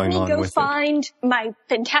something going on with it. Let me go find my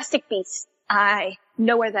Fantastic Beasts. I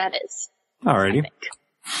know where that is. Alrighty.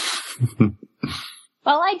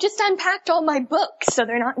 Well, I just unpacked all my books, so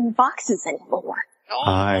they're not in boxes anymore. Oh.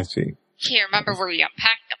 I see. Can't remember where you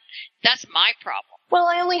unpacked them. That's my problem. Well,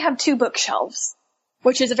 I only have 2 bookshelves,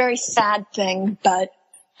 which is a very sad thing, but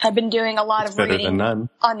I've been doing a lot of reading on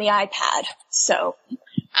the iPad, so.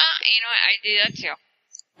 I do that too.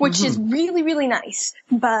 Which is really, really nice,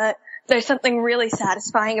 but there's something really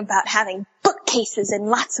satisfying about having bookcases and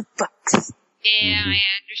lots of books. Yeah, I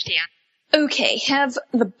understand. Okay, have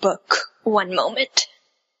the book. One moment.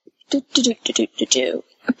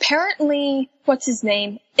 Apparently, what's his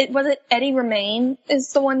name? Was it Eddie Redmayne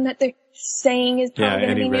is the one that they're saying is probably going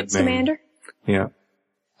to be Newt's commander? Yeah.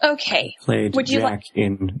 Okay. Played Jack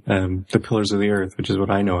in The Pillars of the Earth, which is what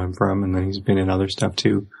I know him from, and then he's been in other stuff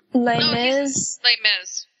too. Les Mis.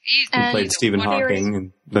 He played Stephen Hawking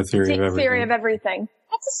in The Theory of Everything. Theory of Everything.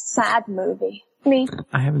 That's a sad movie. I mean,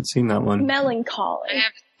 I haven't seen that one. Melancholy.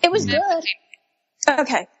 It was good.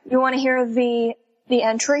 Okay. You want to hear the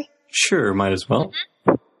entry? Sure, might as well.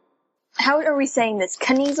 Mm-hmm. How are we saying this?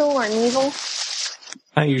 Kniezel or Kniezel?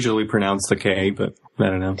 I usually pronounce the K, but I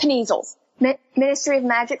don't know. Kniezels. Ministry of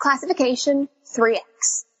Magic classification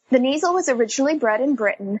 3X. The Kniezel was originally bred in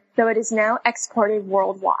Britain, though it is now exported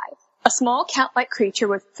worldwide. A small cat-like creature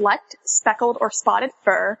with flecked, speckled, or spotted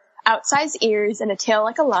fur, outsized ears, and a tail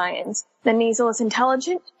like a lion's, the Kniezel is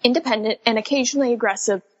intelligent, independent, and occasionally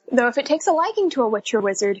aggressive, though if it takes a liking to a witch or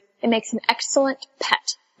wizard, it makes an excellent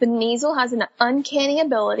pet. The Kniezel has an uncanny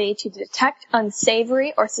ability to detect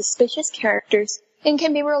unsavory or suspicious characters and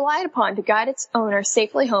can be relied upon to guide its owner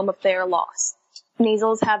safely home if they are lost.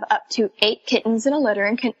 Kniezels have up to 8 kittens in a litter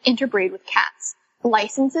and can interbreed with cats.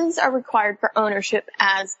 Licenses are required for ownership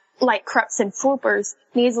as, like Krups and Floopers,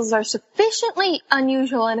 Kniezels are sufficiently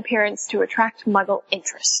unusual in appearance to attract Muggle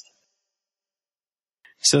interest.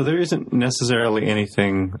 So there isn't necessarily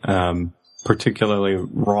anything particularly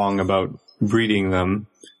wrong about breeding them.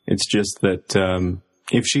 It's just that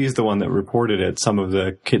if she's the one that reported it, some of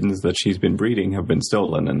the kittens that she's been breeding have been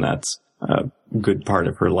stolen, and that's a good part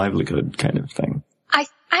of her livelihood kind of thing.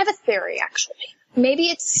 I have a theory, actually. Maybe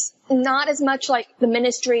it's not as much like the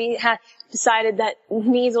Ministry has decided that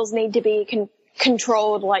Kniezels need to be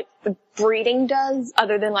controlled like the breeding does,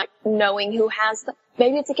 other than like knowing who has them.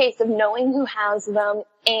 Maybe it's a case of knowing who has them,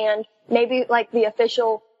 and maybe like the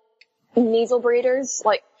official Kniezel breeders,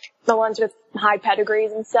 like the ones with high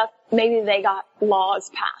pedigrees and stuff, maybe they got laws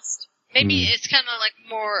passed. Maybe it's kind of like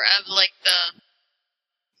more of like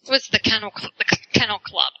the kennel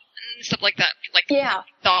club and stuff like that, like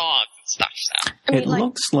dogs and stuff. So. I mean, it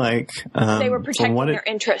looks like they were protecting their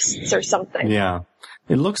interests or something. Yeah,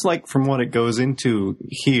 it looks like from what it goes into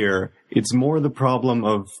here, it's more the problem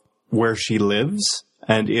of where she lives,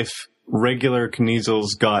 and if regular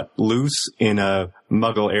Kniezels got loose in a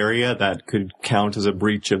Muggle area, that could count as a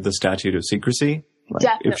breach of the statute of secrecy. Like,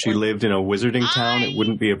 definitely. If she lived in a wizarding town, it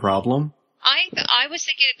wouldn't be a problem. I was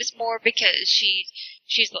thinking it was more because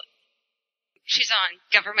she's on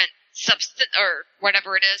government substance or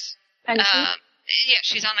whatever it is. Pension? Yeah,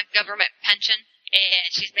 she's on a government pension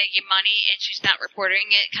and she's making money and she's not reporting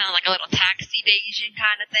it, kind of like a little tax evasion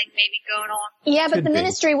kind of thing maybe going on. Yeah, but the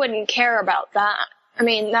Ministry wouldn't care about that. I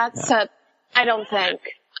mean, that's I don't think.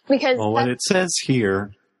 Because what it says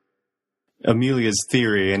here, Amelia's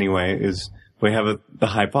theory anyway, is we have the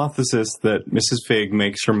hypothesis that Mrs. Fig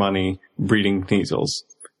makes her money breeding Kniezels.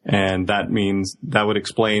 And that means that would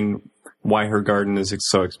explain why her garden is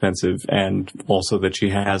so expensive, and also that she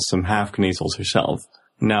has some half Kniezels herself.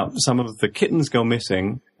 Now, some of the kittens go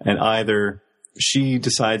missing, and either she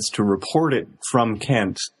decides to report it from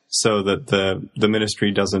Kent so that the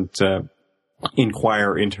Ministry doesn't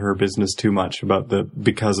inquire into her business too much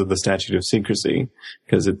because of the statute of secrecy,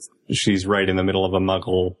 because she's right in the middle of a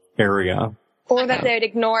Muggle area. Or that they'd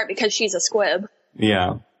ignore it because she's a squib.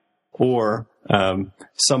 Yeah. Or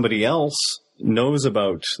somebody else knows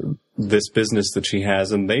about this business that she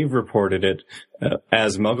has, and they've reported it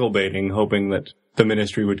as Muggle baiting, hoping that the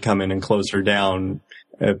Ministry would come in and close her down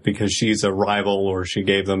because she's a rival, or she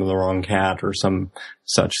gave them the wrong cat, or some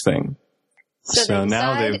such thing. So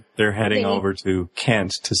now they're heading over to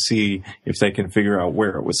Kent to see if they can figure out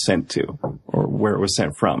where it was sent to, or where it was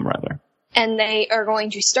sent from, rather. And they are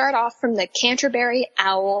going to start off from the Canterbury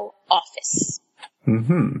Owl office.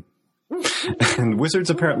 Mm-hmm. And wizards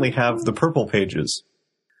apparently have the purple pages,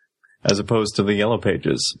 as opposed to the yellow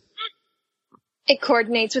pages. It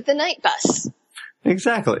coordinates with the night bus.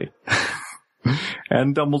 Exactly.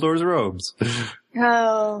 And Dumbledore's robes.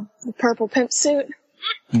 Oh, the purple pimp suit.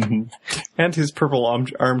 Mm-hmm. And his purple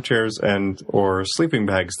armchairs or sleeping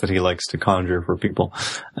bags that he likes to conjure for people.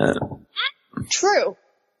 True.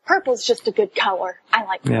 Purple's just a good color. I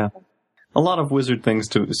like purple. Yeah. A lot of wizard things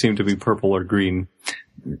seem to be purple or green.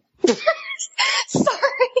 Sorry.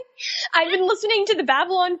 I've been listening to the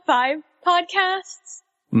Babylon 5 podcasts.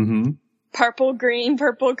 Mm-hmm. Purple, green,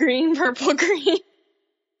 purple, green, purple, green.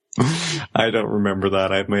 I don't remember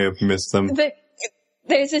that. I may have missed them.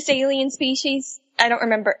 There's this alien species. I don't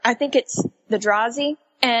remember. I think it's the Drazi.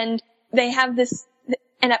 And they have this,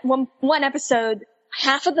 and at one episode,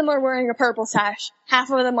 half of them are wearing a purple sash, half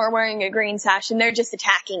of them are wearing a green sash, and they're just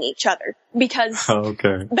attacking each other because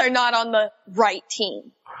they're not on the right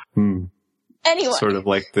team. Anyway. Sort of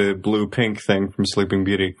like the blue-pink thing from Sleeping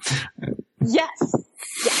Beauty. Yes.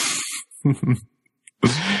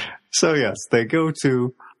 So yes, they go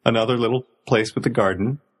to another little place with a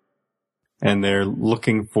garden, and they're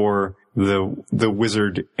looking for the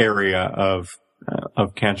wizard area of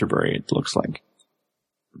Canterbury, it looks like.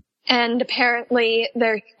 And apparently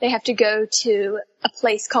they have to go to a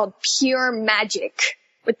place called Pure Magic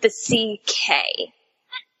with the CK.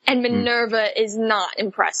 And Minerva is not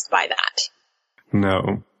impressed by that.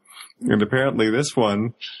 No. And apparently this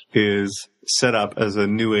one is set up as a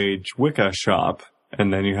New Age Wicca shop,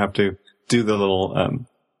 and then you have to do the little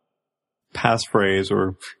passphrase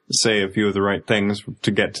or say a few of the right things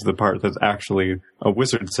to get to the part that's actually a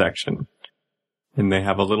wizard section. And they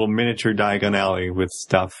have a little miniature Diagon Alley with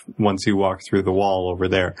stuff once you walk through the wall over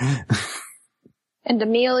there. And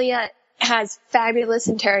Amelia has fabulous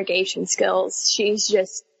interrogation skills. She's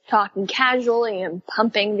just talking casually and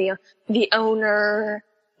pumping the owner,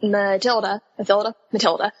 Matilda,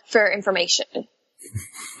 for information.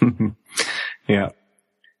 Yeah.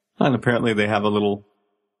 And apparently they have a little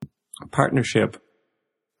partnership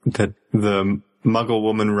that the Muggle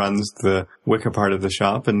woman runs the Wicca part of the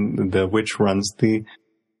shop and the witch runs the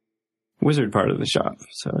wizard part of the shop.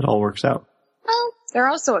 So it all works out. Well, they're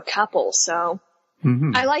also a couple, so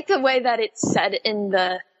I like the way that it's said in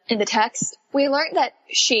the text. We learned that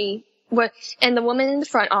she and the woman in the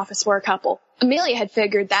front office were a couple. Amelia had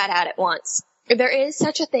figured that out at once. There is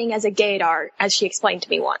such a thing as a gaydar, as she explained to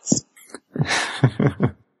me once.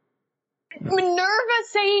 Minerva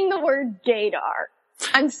saying the word gaydar.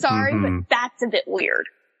 I'm sorry, but that's a bit weird.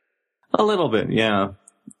 A little bit, yeah.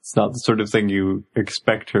 It's not the sort of thing you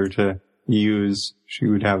expect her to use. She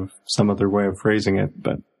would have some other way of phrasing it,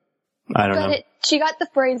 but I don't know. She got the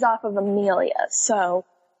phrase off of Amelia, so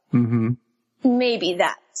maybe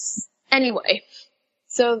that's... Anyway,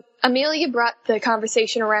 so Amelia brought the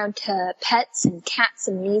conversation around to pets and cats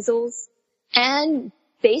and measles, and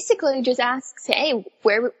basically just asks, hey,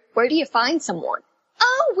 where do you find someone?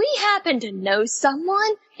 Oh, we happen to know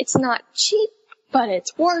someone. It's not cheap, but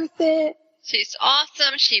it's worth it. She's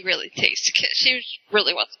awesome. She really takes care. She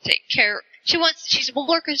really wants to take care. She's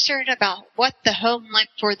more concerned about what the home life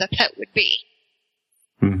for the pet would be.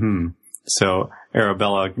 So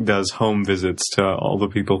Arabella does home visits to all the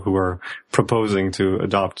people who are proposing to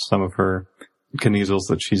adopt some of her Kneazles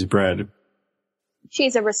that she's bred.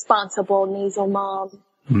 She's a responsible Kneazle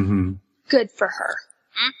mom. Good for her.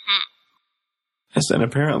 Yes, and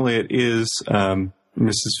apparently it is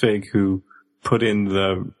Mrs. Fig who put in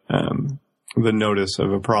the notice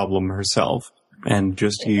of a problem herself and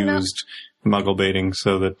just used Muggle baiting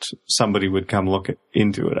so that somebody would come look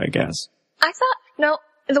into it, I guess.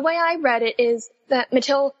 The way I read it is that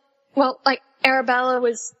Arabella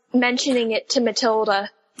was mentioning it to Matilda.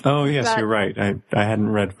 Oh, yes, you're right. I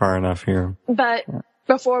hadn't read far enough here. But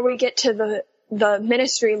before we get to the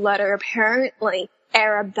ministry letter, apparently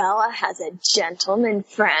Arabella has a gentleman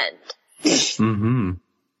friend.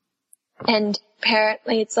 And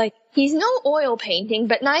apparently it's like, he's no oil painting,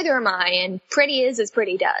 but neither am I, and pretty is as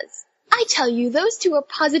pretty does. I tell you, those two are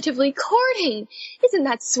positively courting. Isn't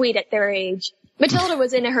that sweet at their age? Matilda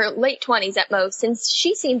was in her late 20s at most, and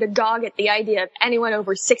she seemed agog at the idea of anyone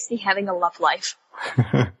over 60 having a love life.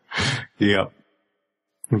 Yep.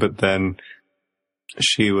 But then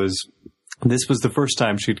this was the first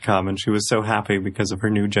time she'd come, and she was so happy because of her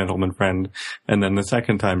new gentleman friend. And then the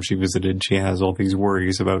second time she visited, she has all these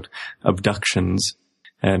worries about abductions.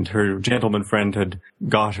 And her gentleman friend had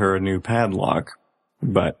got her a new padlock,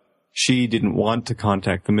 but she didn't want to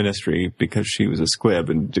contact the ministry because she was a squib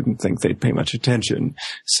and didn't think they'd pay much attention.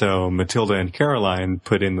 So Matilda and Caroline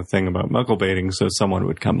put in the thing about Muggle baiting so someone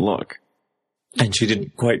would come look. And she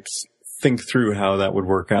didn't quite think through how that would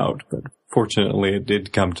work out, but fortunately it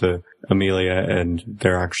did come to Amelia and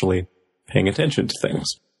they're actually paying attention to things.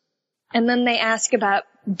 And then they ask about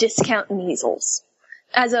discount measles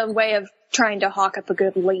as a way of trying to hawk up a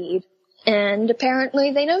good lead. And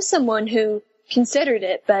apparently they know someone who considered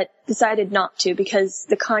it, but decided not to because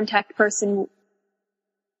the contact person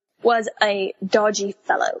was a dodgy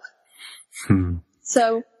fellow.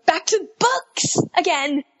 So, back to books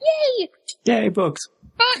again! Yay! Yay, books!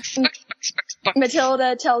 Books!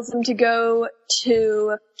 Matilda tells them to go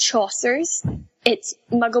to Chaucer's. It's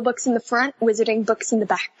Muggle books in the front, Wizarding books in the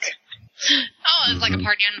back. Oh, it's like a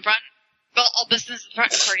party in the front. Well, all business in the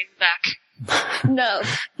front and party in the back. No,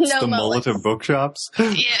 it's the Mullis. mullet of bookshops?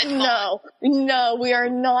 Yeah, No, we are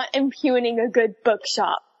not impugning a good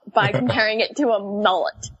bookshop. by comparing it to a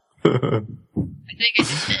mullet. I think I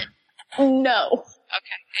just did. No.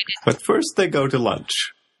 Okay, I did. But first they go to lunch.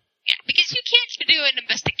 Yeah, because you can't do an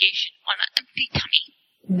investigation on an empty tummy.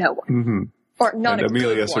 No one. Mm-hmm. Or not and a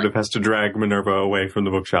Amelia good sort one. of has to drag Minerva away from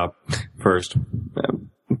the bookshop first.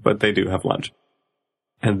 But they do have lunch.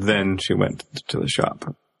 And then she went to the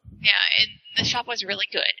shop. Yeah, and the shop was really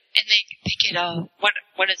good. And they get,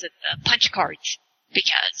 what is it, the punch cards.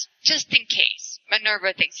 Because, just in case,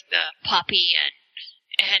 Minerva thinks the Poppy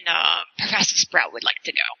and Professor Sprout would like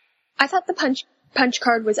to go. I thought the punch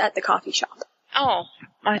card was at the coffee shop. Oh,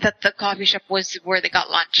 I thought the coffee shop was where they got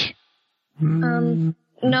lunch.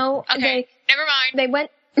 No. Okay, never mind. They went,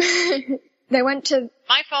 they went to...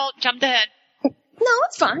 My fault, jumped ahead. No,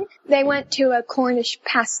 it's fine. They went to a Cornish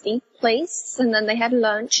pasty place, and then they had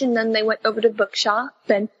lunch, and then they went over to the bookshop,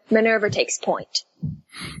 and Minerva takes point.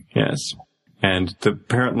 Yes. And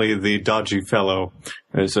apparently the dodgy fellow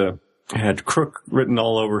had Crook written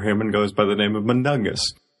all over him and goes by the name of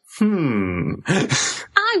Mundungus.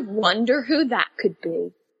 I wonder who that could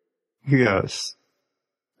be. Yes.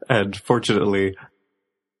 And fortunately,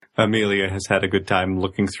 Amelia has had a good time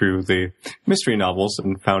looking through the mystery novels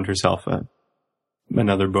and found herself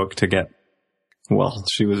another book to get while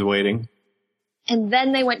she was waiting. And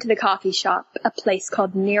then they went to the coffee shop, a place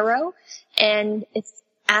called Nero, and it's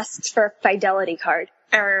asked for a fidelity card.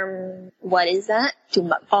 What is that? Do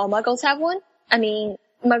all muggles have one? I mean,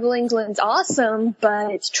 Muggle England's awesome,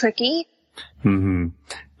 but it's tricky.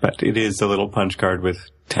 But it is a little punch card with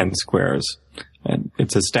 10 squares. And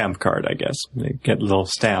it's a stamp card, I guess. They get little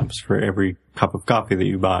stamps for every cup of coffee that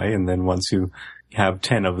you buy, and then once you have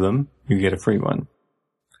 10 of them, you get a free one.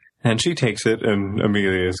 And she takes it, and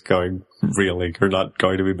Amelia is going, really, you're not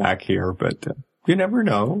going to be back here, but you never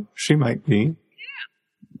know. She might be.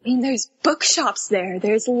 I mean, there's bookshops there.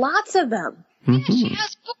 There's lots of them. Yeah, she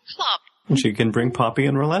has book club. And she can bring Poppy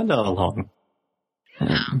and Rolanda along.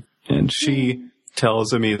 And she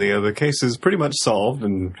tells Amelia the case is pretty much solved,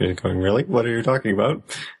 and she's going, really? What are you talking about?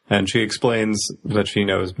 And she explains that she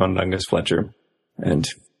knows Mundungus Fletcher, and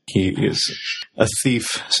he is a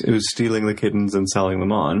thief who's stealing the kittens and selling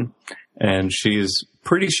them on. And she's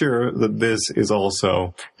pretty sure that this is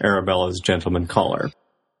also Arabella's gentleman caller.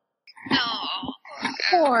 Oh,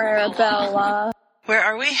 Poor Arabella. Where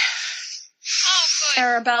are we? Oh, good.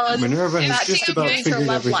 Arabella. Minerva has just about figured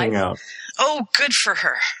everything out. Oh, good for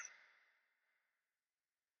her.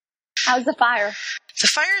 How's the fire? The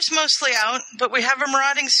fire's mostly out, but we have a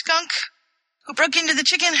marauding skunk who broke into the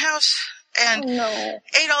chicken house and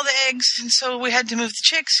ate all the eggs, and so we had to move the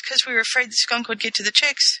chicks because we were afraid the skunk would get to the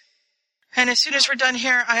chicks. And as soon as we're done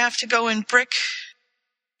here, I have to go and brick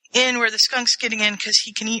in where the skunk's getting in because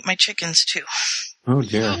he can eat my chickens too. Oh,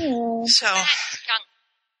 dear. So,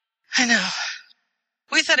 I know.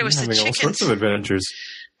 We thought it was the having chickens. all sorts of adventures.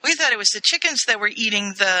 We thought it was the chickens that were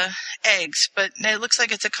eating the eggs, but it looks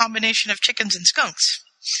like it's a combination of chickens and skunks.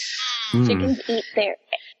 Chickens eat their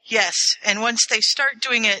Yes, and once they start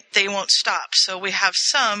doing it, they won't stop. So we have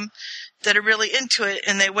some that are really into it,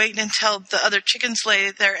 and they wait until the other chickens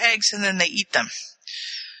lay their eggs, and then they eat them.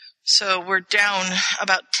 So we're down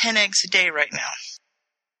about 10 eggs a day right now.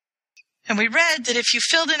 And we read that if you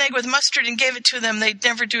filled an egg with mustard and gave it to them, they'd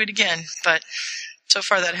never do it again. But so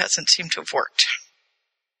far that hasn't seemed to have worked.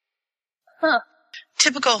 Huh.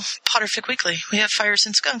 Typical Potterfic Weekly. We have fires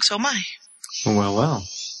and skunks, oh my. Well.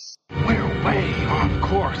 We're way off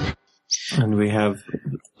course. And we have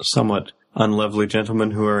somewhat unlovely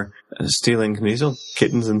gentlemen who are stealing Kneasel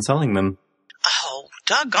kittens and selling them. Oh,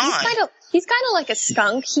 doggone. He's kind of like a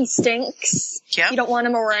skunk. He stinks. Yep. You don't want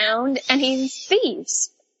him around, and he's thieves.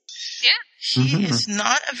 Yeah. He is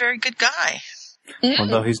not a very good guy.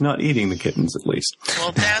 Although he's not eating the kittens, at least.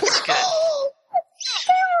 Well, that's good.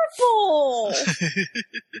 Terrible.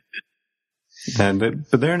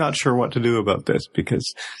 But they're not sure what to do about this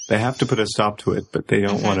because they have to put a stop to it, but they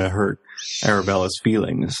don't want to hurt Arabella's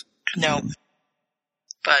feelings. No.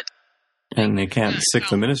 But. And they can't sick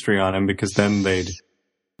the ministry on him because then they'd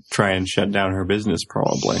try and shut down her business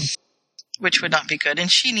probably. Which would not be good.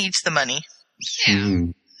 And she needs the money. Yeah.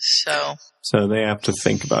 So they have to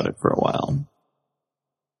think about it for a while.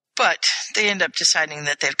 But they end up deciding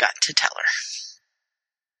that they've got to tell her.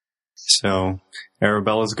 So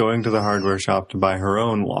Arabella's going to the hardware shop to buy her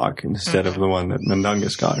own lock instead of the one that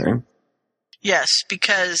Mundungus got her. Yes,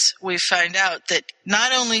 because we find out that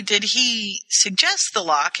not only did he suggest the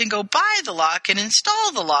lock and go buy the lock and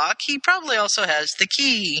install the lock, he probably also has the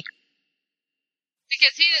key.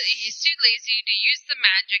 Because he's too lazy to use the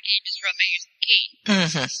magic, he just rather use the key.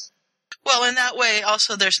 Well, in that way,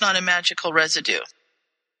 also, there's not a magical residue.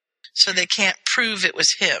 so they can't prove it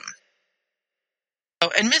was him.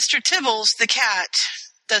 Oh, and Mr. Tibbles, the cat,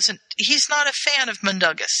 he's not a fan of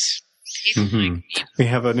Mundungus. Mm-hmm. We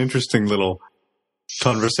have an interesting little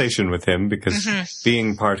conversation with him because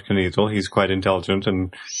being part Kniezel, he's quite intelligent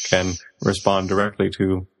and can respond directly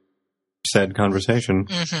to said conversation.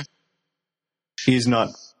 Mm-hmm. He's not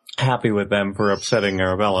happy with them for upsetting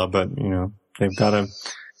Arabella, but, they've got to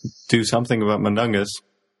do something about Mundungus.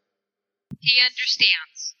 He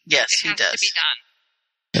understands. Yes, he does. To be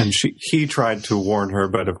done. And he tried to warn her,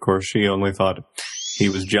 but of course she only thought he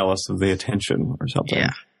was jealous of the attention or something.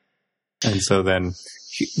 Yeah. And so then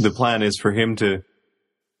the plan is for him to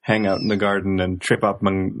hang out in the garden and trip up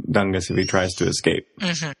Mundungus if he tries to escape.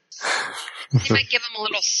 Mm-hmm. He might give him a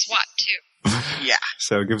little swat, too. Yeah.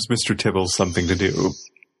 So it gives Mr. Tibbles something to do.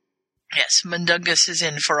 Yes, Mundungus is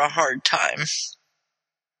in for a hard time.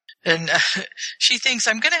 And she thinks,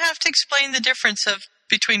 I'm going to have to explain the difference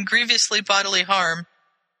between grievously bodily harm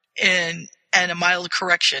and a mild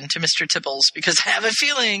correction to Mr. Tibbles, because I have a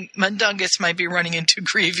feeling Mundungus might be running into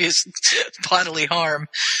grievous bodily harm.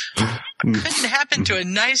 Couldn't happen to a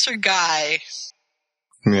nicer guy.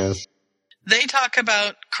 Yes. They talk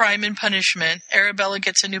about crime and punishment. Arabella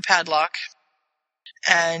gets a new padlock,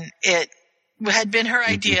 and it had been her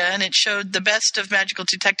idea, and it showed the best of magical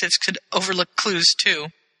detectives could overlook clues, too,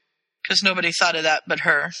 because nobody thought of that but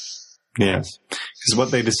her. Yes. Because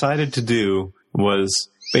what they decided to do was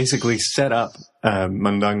basically set up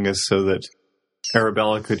Mundungus so that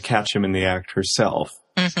Arabella could catch him in the act herself,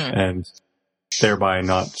 and thereby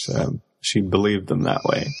not, she believed them that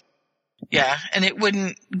way. Yeah, and it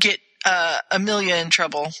wouldn't get Amelia in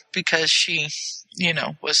trouble because she,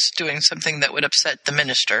 was doing something that would upset the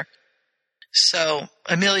minister. So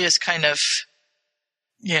Amelia's kind of,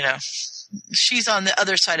 she's on the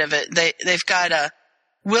other side of it. They've got a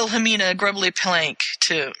Wilhelmina Grubbly Plank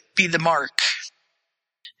to be the mark.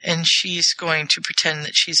 And she's going to pretend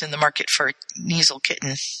that she's in the market for a Kniezel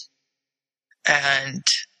kitten and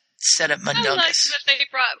set up Mundungus. I like that they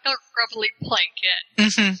brought the Grubbly Plank in.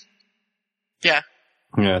 Mm-hmm. Yeah.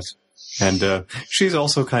 Yes. And she's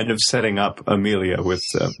also kind of setting up Amelia with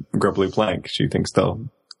Grubbly Plank. She thinks they'll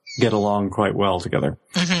get along quite well together.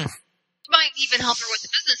 Mm-hmm. Might even help her with the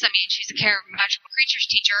business. I mean, she's a care of magical creatures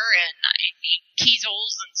teacher and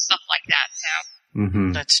Kniezels and stuff like that, so.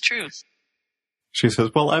 Mm-hmm. That's true. She says,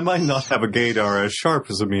 well, I might not have a gaydar as sharp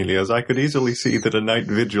as Amelia's. I could easily see that a night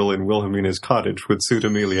vigil in Wilhelmina's cottage would suit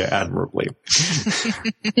Amelia admirably.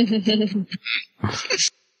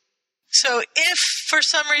 So if, for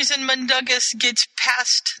some reason, Mundungus gets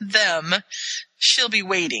past them, she'll be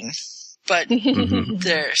waiting. But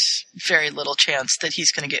there's very little chance that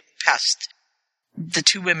he's going to get past the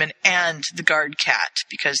two women and the guard cat,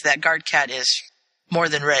 because that guard cat is more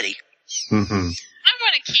than ready. I want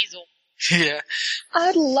a Kniezel. Yeah.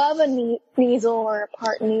 I'd love a Kniezel or a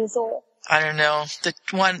part Kniezel. I don't know.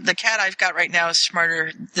 The cat I've got right now is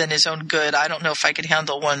smarter than his own good. I don't know if I could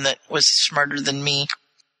handle one that was smarter than me.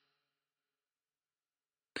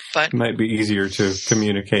 But it might be easier to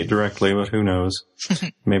communicate directly, but who knows?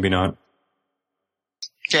 Maybe not.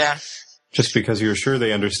 Yeah. Just because you're sure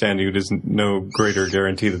they understand you is no greater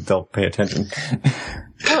guarantee that they'll pay attention.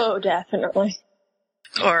 Oh, definitely.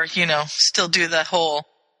 Or, still do the whole,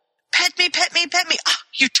 pet me, pet me, pet me. Oh,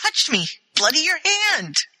 you touched me. Bloody your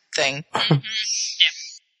hand thing. Yeah.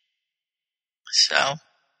 So.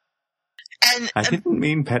 And I didn't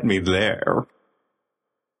mean pet me there.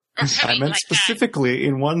 I meant like specifically that.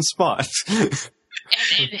 In one spot. And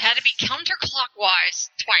it had to be counterclockwise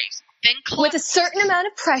twice. Then with a certain amount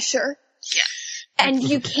of pressure. Yeah. And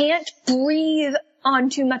you can't breathe on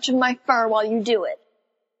too much of my fur while you do it.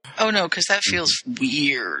 Oh no, because that feels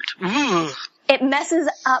weird. Ooh. It messes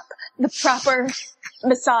up the proper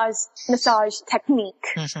massage technique.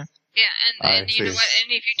 Mm-hmm. Yeah, and you know what?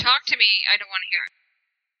 And if you talk to me, I don't want to hear it.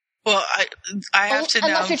 Well, I have to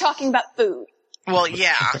unless you're talking about food. Well,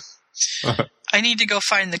 yeah. I need to go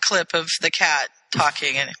find the clip of the cat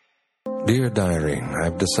talking. Dear Diary,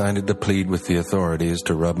 I've decided to plead with the authorities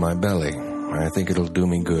to rub my belly. I think it'll do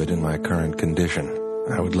me good in my current condition.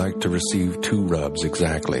 I would like to receive 2 rubs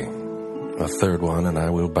exactly. A third one, and I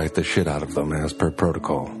will bite the shit out of them as per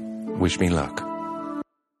protocol. Wish me luck.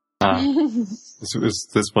 Is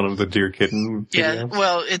this one of the Dear Kitten videos? Yeah,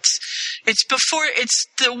 well, it's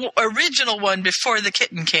the original one before the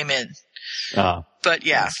kitten came in. But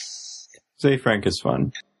yeah. Say Frank is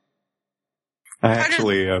fun. I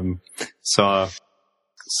actually saw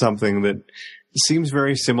something that seems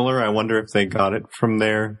very similar. I wonder if they got it from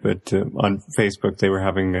there, but on Facebook they were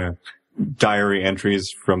having diary entries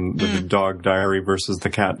from the dog diary versus the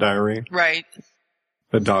cat diary. Right.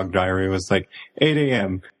 the dog diary was like, 8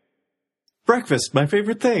 a.m. Breakfast, my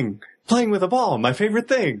favorite thing. Playing with a ball, my favorite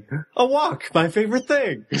thing. A walk, my favorite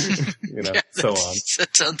thing. So on. That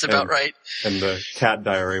sounds about right. And the cat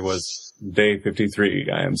diary was day 53.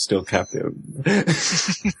 I am still captive.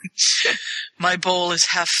 My bowl is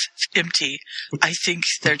half empty. I think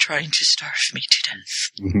they're trying to starve me to death.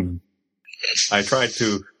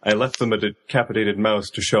 I left them a decapitated mouse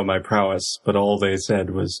to show my prowess, but all they said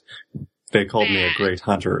was, they called me a great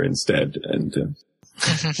hunter instead. And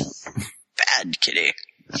bad kitty.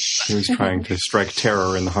 He was trying to strike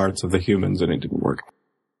terror in the hearts of the humans, and it didn't work.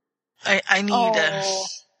 I need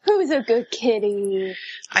who's a good kitty?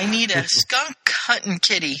 I need a skunk hunting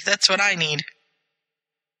kitty. That's what I need.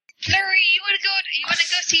 Flurry, you want to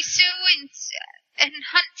go see Sue and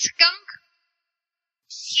hunt skunk?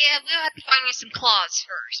 Yeah, we'll have to find you some claws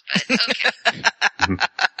first, but okay.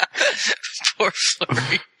 Poor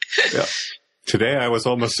Flurry. Yeah. Today I was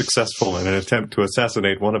almost successful in an attempt to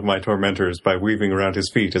assassinate one of my tormentors by weaving around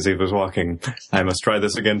his feet as he was walking. I must try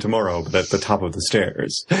this again tomorrow, but at the top of the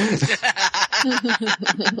stairs. Well,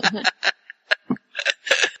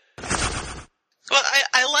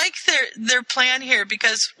 I like their plan here,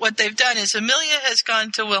 because what they've done is Amelia has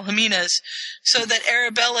gone to Wilhelmina's so that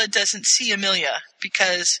Arabella doesn't see Amelia,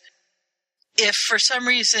 because if for some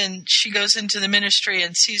reason she goes into the ministry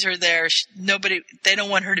and sees her there, they don't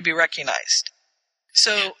want her to be recognized.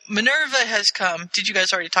 So Minerva has come. Did you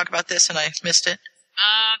guys already talk about this and I missed it?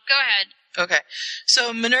 Go ahead. Okay.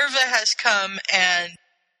 So Minerva has come and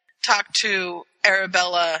talked to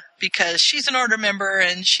Arabella because she's an order member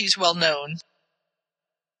and she's well known.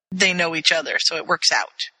 They know each other, so it works out.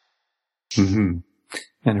 Mm-hmm.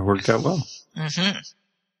 And it worked out well. Mm-hmm.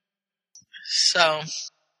 So...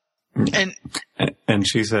 And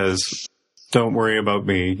she says, don't worry about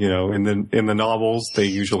me. In the novels, they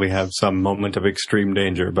usually have some moment of extreme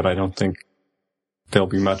danger, but I don't think there'll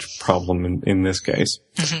be much problem in this case.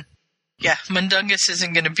 Mm-hmm. Yeah, Mundungus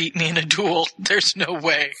isn't going to beat me in a duel. There's no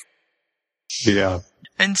way. Yeah.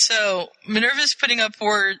 And so Minerva's putting up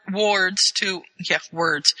wards to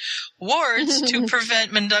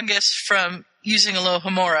prevent Mundungus from using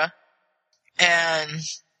Alohomora. And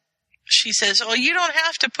she says, "Oh, you don't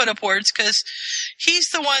have to put up wards because he's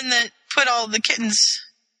the one that put all the kittens,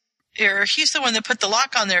 or he's the one that put the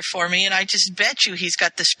lock on there for me, and I just bet you he's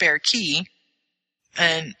got the spare key.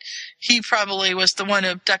 And he probably was the one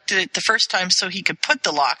who abducted it the first time so he could put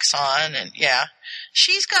the locks on, and yeah.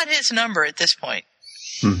 She's got his number at this point."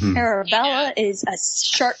 Mm-hmm. Arabella is a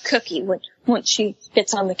sharp cookie once she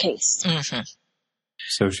gets on the case. Mm-hmm.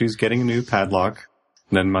 So she's getting a new padlock.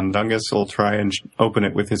 Then Mundungus will try and open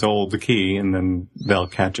it with his old key, and then they'll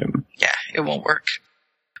catch him. Yeah, it won't work.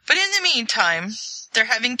 But in the meantime, they're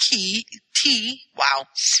having tea,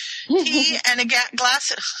 and a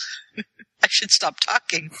glass of... I should stop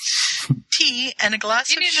talking. Tea and a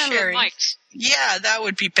glass of sherry. Yeah, that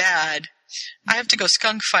would be bad. I have to go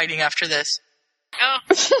skunk fighting after this. Oh.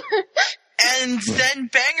 And then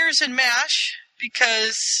bangers and mash,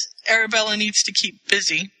 because Arabella needs to keep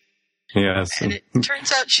busy. Yes. And it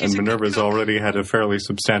turns out she's and Minerva's already had a fairly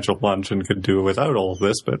substantial lunch and could do without all of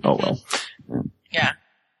this, but oh well. Yeah.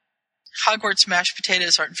 Hogwarts mashed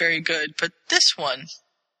potatoes aren't very good, but this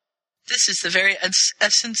is the very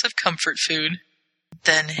essence of comfort food.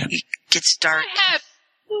 Then it gets dark.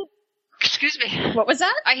 Excuse me. What was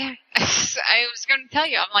that? I was going to tell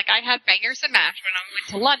you, I had bangers and mash when I went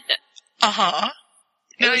to London. Uh-huh.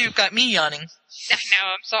 Now you've got me yawning. I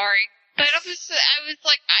know, I'm sorry. But I was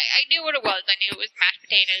like, I knew what it was. I knew it was mashed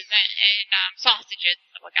potatoes and sausages and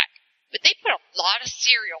stuff like that. But they put a lot of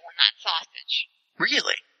cereal in that sausage.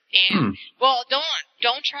 Really? And, well,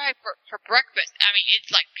 don't try for breakfast. I mean,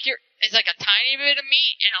 it's like a tiny bit of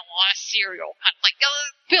meat and a lot of cereal. Like,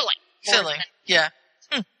 filling. Filling, yeah.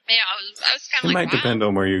 Yeah, I was kind of It might depend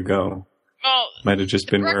on where you go. Well, might have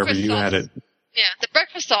just been wherever you had it. Yeah, the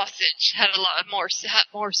breakfast sausage had a lot more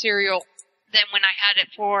cereal than when I had it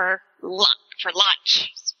for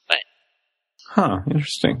lunch. But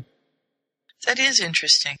interesting. That is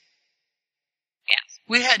interesting.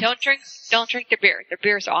 Yeah, don't drink the beer. The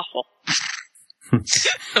beer's awful.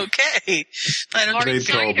 Okay, I don't. They'd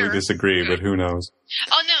probably disagree, but who knows?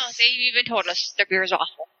 Oh no, they even told us the beer's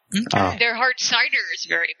awful. Okay. Their hard cider is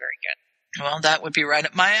very, very good. Well, that would be right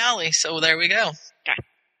up my alley. So there we go. Okay.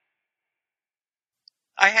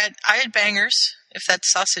 I had bangers, if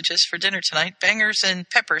that's sausages for dinner tonight. Bangers and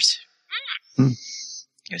peppers. Mm.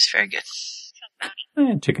 It was very good.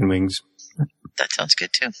 Chicken wings. That sounds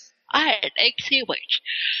good too. I had an egg sandwich.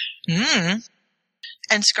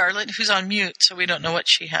 And Scarlett, who's on mute, so we don't know what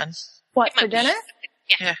she had. What, for dinner?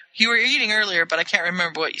 Yeah. You were eating earlier, but I can't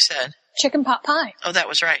remember what you said. Chicken pot pie. Oh, that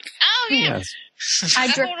was right. Oh, yeah. Yes. That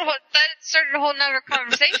started a whole nother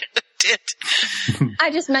conversation. It did.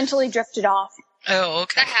 I just mentally drifted off. Oh,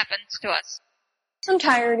 okay. That happens to us. I'm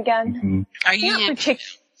tired again. Are you...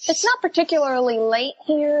 It's not particularly late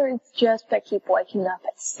here. It's just I keep waking up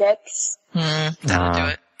at 6. That'll do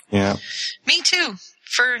it. Yeah. Me too.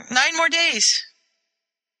 For 9 more days.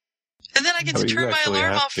 And then I get to turn my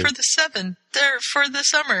alarm off for for the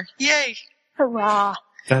summer. Yay. Hurrah.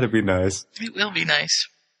 That'd be nice. It will be nice.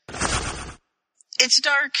 It's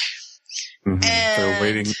dark. Mm-hmm.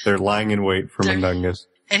 And they're lying in wait for Mundungus.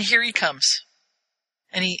 And here he comes.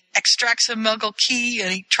 And he extracts a Muggle key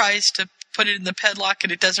and he tries to put it in the padlock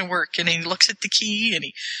and it doesn't work. And he looks at the key and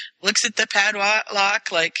he looks at the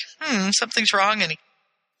padlock like, something's wrong. And he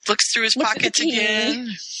looks through his pockets again.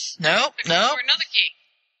 Nope. For another key.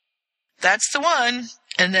 That's the one.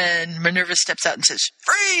 And then Minerva steps out and says,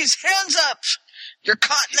 "Freeze! Hands up! You're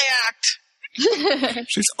caught in the act."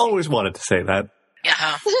 She's always wanted to say that.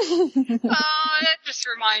 Yeah. That just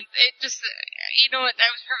reminds, you know what,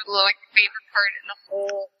 that was probably like the favorite part in the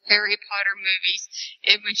whole Harry Potter movies,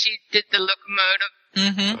 when she did the locomotive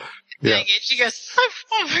thing, and she goes, "I've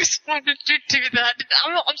always wanted to do that."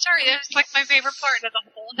 I'm sorry, that was like my favorite part of the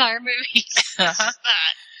whole entire movie.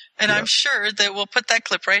 And I'm sure that we'll put that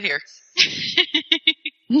clip right here.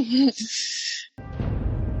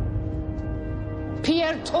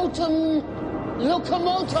 Pier totum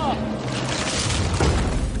locomotor.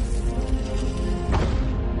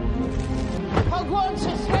 Hogwarts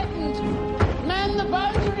is threatened. Man the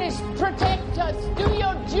boundaries. Protect us. Do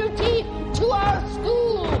your duty to our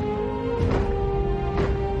school.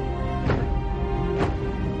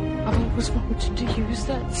 I've always wanted to use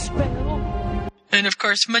that spell. And of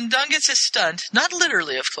course, Mundungus is stunned. Not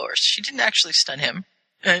literally, of course. She didn't actually stun him.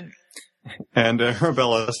 And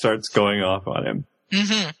Arabella starts going off on him.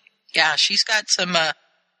 Yeah, she's got some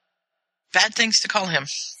bad things to call him.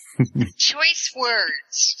 Choice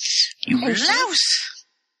words. You louse!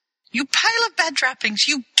 You pile of bad droppings!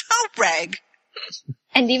 You toe rag!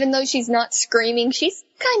 And even though she's not screaming, she's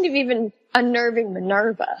kind of even unnerving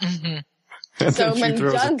Minerva. And So then she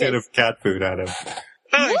throws a kid of cat food at him.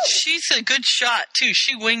 Oh, she's a good shot, too.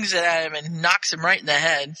 She wings it at him and knocks him right in the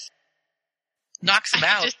head. Knocks him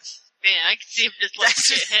out. I can see him just like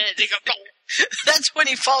his head. They go, "Go." That's when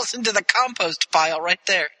he falls into the compost pile right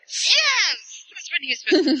there. Yes! That's when he's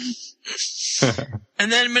been...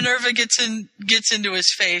 And then Minerva gets into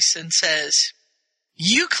his face and says,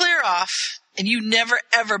 "You clear off, and you never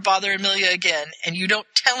ever bother Amelia again, and you don't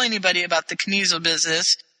tell anybody about the Knievel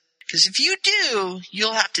business, because if you do,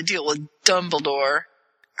 you'll have to deal with Dumbledore,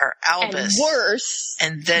 or Albus. And worse.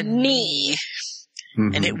 And then me.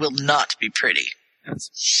 And it will not be pretty."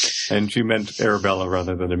 Yes. And she meant Arabella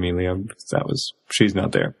rather than Amelia, because she's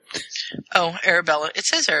not there. Oh, Arabella. It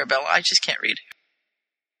says Arabella. I just can't read.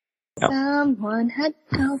 Yep. Someone had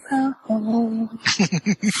alcohol.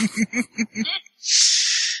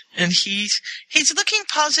 And he's looking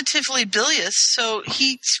positively bilious, so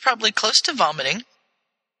he's probably close to vomiting.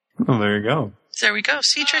 Oh, there you go. There we go.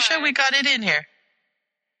 See, Trisha, we got it in here.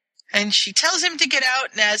 And she tells him to get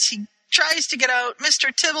out, and as he tries to get out,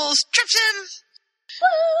 Mr. Tibbles trips him.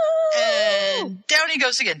 And down he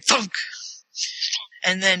goes again. Thunk!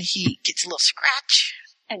 And then he gets a little scratch.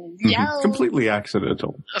 And yells. Completely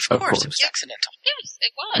accidental. Of course, it was accidental. Yes,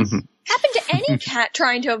 it was. Happened to any cat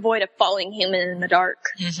trying to avoid a falling human in the dark.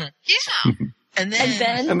 Yeah. And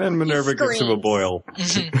then Minerva gives him a boil.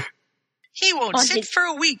 He won't sit for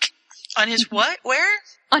a week. On his what? Where?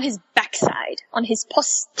 On his backside. On his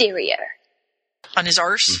posterior. On his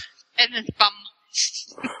arse? And his bum.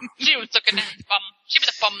 She was looking at his bum. She was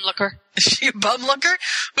a bum looker. Is she a bum looker?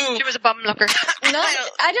 Ooh. She was a bum looker.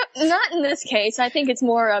 Not in this case. I think it's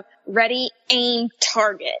more of ready, aim,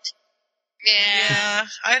 target. Yeah,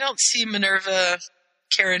 I don't see Minerva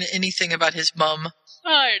caring anything about his bum.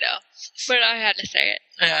 I know, but I had to say it.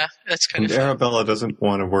 Yeah, that's kind of fun. Arabella doesn't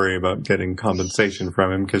want to worry about getting compensation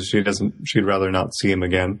from him because she'd rather not see him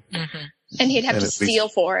again. And he'd have to steal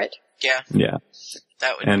for it. Yeah. Yeah.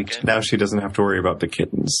 That would be good. And now she doesn't have to worry about the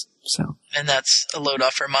kittens, so. And that's a load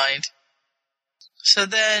off her mind. So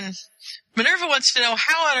then, Minerva wants to know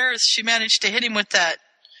how on earth she managed to hit him with the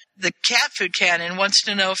cat food cannon, wants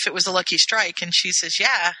to know if it was a lucky strike, and she says,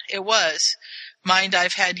 yeah, it was. Mind,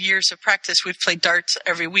 I've had years of practice. We've played darts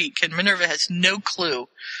every week, and Minerva has no clue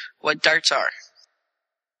what darts are.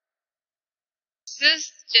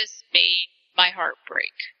 This just made my heart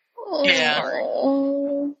break. Yeah.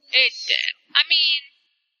 It did. I mean,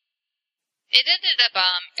 it ended up,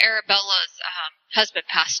 Arabella's husband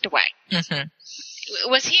passed away.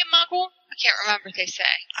 Was he a muggle? I can't remember what they say.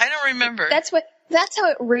 I don't remember. That's how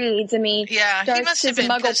it reads. I mean, yeah, darts he must have is a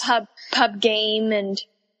been muggle pub game, and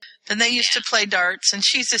they used to play darts, and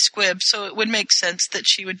she's a squib, so it would make sense that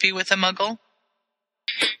she would be with a muggle.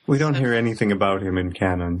 We don't hear anything about him in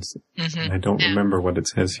canons. I don't remember what it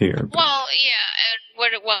says here. Well, yeah, and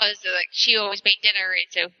what it was, like, she always made dinner,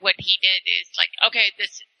 and so what he did is, like, okay,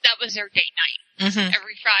 that was their date night.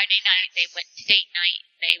 Every Friday night, they went to date night.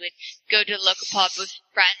 They would go to the local pub with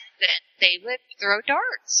friends, and they would throw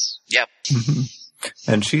darts. Yep.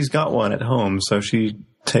 And she's got one at home, so she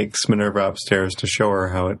takes Minerva upstairs to show her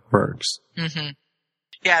how it works.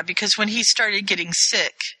 Yeah, because when he started getting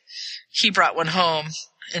sick, he brought one home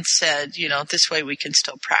and said, this way we can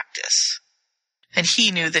still practice. And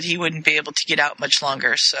he knew that he wouldn't be able to get out much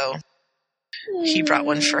longer, so he brought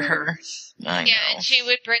one for her. I know. And she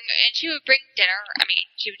would bring dinner. I mean,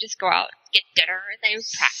 she would just go out and get dinner, and they would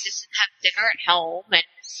practice and have dinner at home. But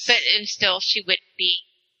it was still, she would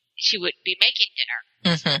be making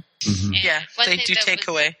dinner. Yeah, they do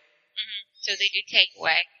takeaway. So they do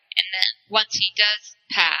takeaway, and then once he does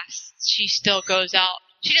pass, she still goes out.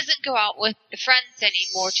 She doesn't go out with the friends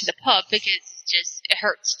anymore to the pub because it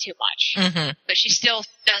hurts too much. But she still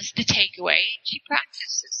does the takeaway, and she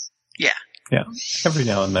practices. Yeah. Yeah. Every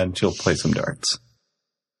now and then she'll play some darts.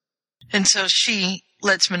 And so she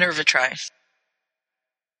lets Minerva try.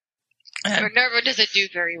 Minerva doesn't do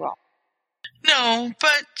very well. No,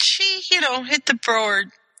 but she, hit the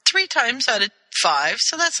board 3 times out of 5,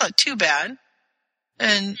 so that's not too bad.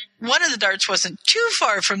 And one of the darts wasn't too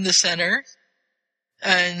far from the center.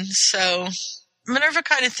 And so Minerva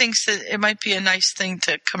kind of thinks that it might be a nice thing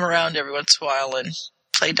to come around every once in a while and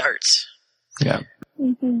play darts. Yeah.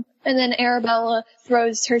 And then Arabella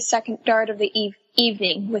throws her second dart of the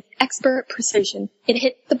evening with expert precision. It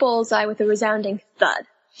hit the bullseye with a resounding thud.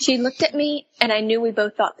 She looked at me, and I knew we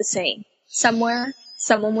both thought the same. Somewhere,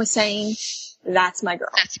 someone was saying, "That's my girl."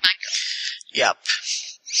 That's my girl. Yep.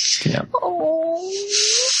 Yeah. Oh.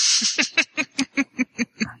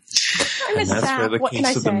 And that's where the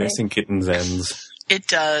case of the missing kittens ends. It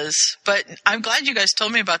does. But I'm glad you guys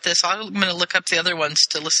told me about this. I'm going to look up the other ones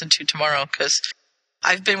to listen to tomorrow, because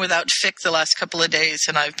I've been without fic the last couple of days,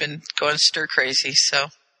 and I've been going stir crazy. So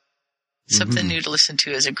something new to listen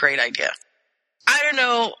to is a great idea. I don't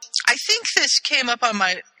know. I think this came up on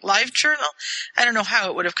my live journal. I don't know how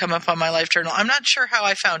it would have come up on my live journal. I'm not sure how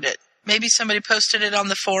I found it. Maybe somebody posted it on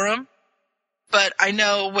the forum, but I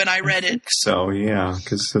know when I read it. So, yeah,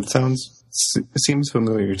 because it seems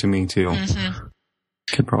familiar to me, too.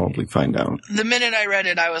 Could probably find out. The minute I read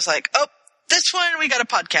it, I was like, oh, this one we got a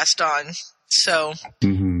podcast on. So,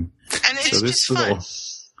 and it's just fun. Little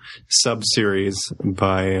sub-series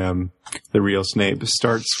by The Real Snape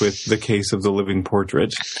starts with The Case of the Living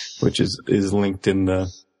Portrait, which is linked in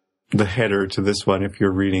the header to this one if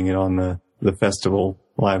you're reading it on the festival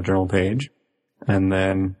live journal page. And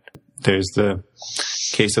then there's the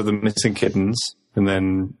Case of the Missing Kittens. And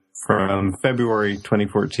then from February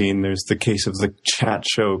 2014, there's the Case of the Cat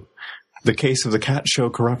Show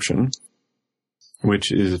Corruption,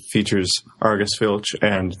 which features Argus Filch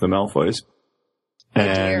and the Malfoys.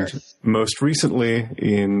 And most recently,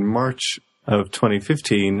 in March of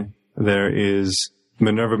 2015, there is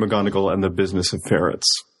Minerva McGonagall and the Business of Ferrets.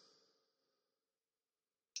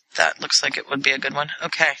 That looks like it would be a good one.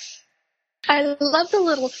 Okay. I love the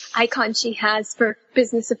little icon she has for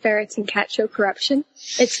Business of Ferrets and Cat Show Corruption.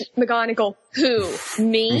 It's McGonagall. Who?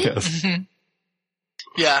 Me? Yes.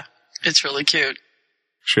 Yeah, it's really cute.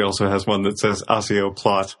 She also has one that says Osseo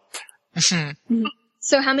Plot.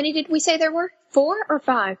 So how many did we say there were? 4 or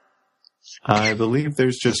 5? I believe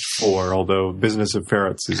there's just 4, although Business of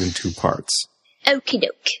Ferrets is in 2 parts. Okie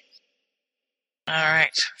doke. All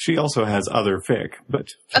right. She also has other fic, but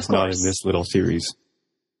it's not in this little series.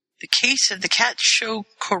 The Case of the Cat Show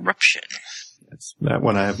Corruption. That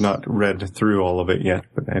one I have not read through all of it yet,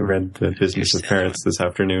 but I read the Business of Ferrets this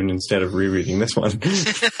afternoon instead of rereading this one.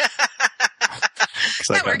 Because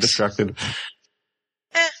I got distracted.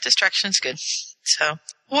 Distraction's good. So,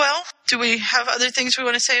 well, do we have other things we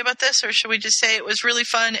want to say about this, or should we just say it was really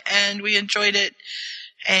fun and we enjoyed it?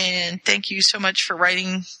 And thank you so much for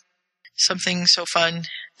writing something so fun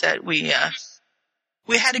that we had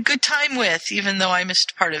a good time with, even though I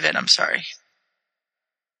missed part of it. I'm sorry.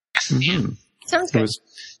 Sounds good.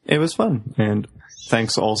 It was fun. And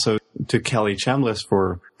thanks also to Kelly Chambliss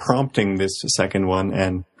for prompting this second one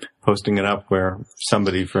and posting it up where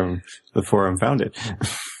somebody from the forum found it.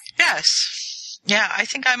 Yes. Yeah, I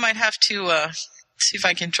think I might have to see if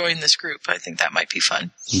I can join this group. I think that might be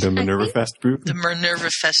fun. The Minerva Fest group? The Minerva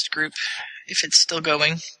Fest group, if it's still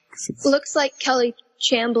going. Looks like Kelly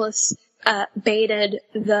Chambliss baited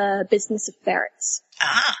the business of ferrets.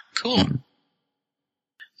 Ah, cool.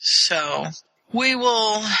 So, we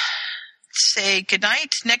will say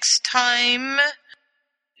goodnight. Next time,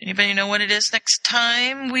 anybody know what it is next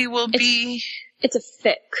time? We will be... It's a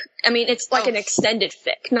fic. I mean, it's like an extended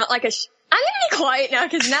fic, not like a... I'm gonna be quiet now,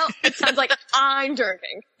 because now it sounds like I'm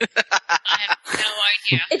drinking. I have no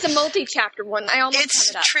idea. It's a multi-chapter one. I almost It's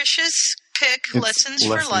have it up. Trisha's pick, Lessons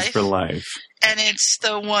for Life. And it's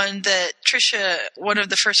the one that one of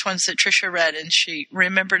the first ones that Trisha read, and she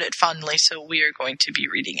remembered it fondly, so we are going to be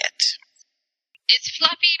reading it. It's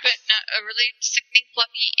fluffy, but not a really sickening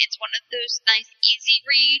fluffy. It's one of those nice, easy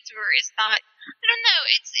reads where it's not, I don't know,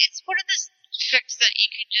 it's one of those fics that you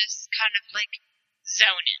can just kind of, like,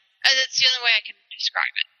 zone in. That's the only way I can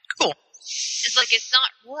describe it. Cool. It's like, it's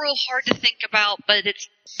not real hard to think about, but it's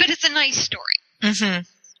a nice story. Mm-hmm.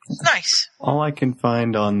 Nice. All I can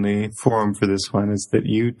find on the forum for this one is that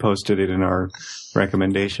you posted it in our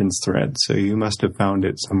recommendations thread, so you must have found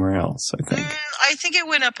it somewhere else, I think. I think it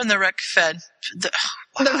went up in the Rec Fed. The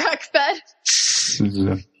Rec Fed?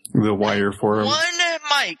 The Wire forum. One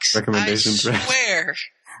Mike's. Recommendations I swear.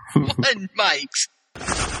 One Mike's.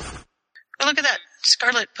 Oh, look at that.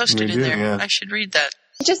 Scarlett posted in there. Yeah. I should read that.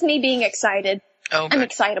 Just me being excited. Oh, good. I'm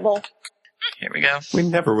excitable. Here we go. We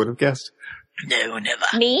never would have guessed. No, never.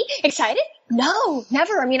 Me? Excited? No,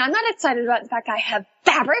 never. I mean, I'm not excited about the fact I have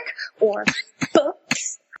fabric or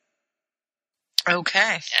books. Okay.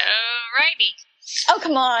 Alrighty. Oh,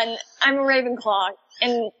 come on. I'm a Ravenclaw,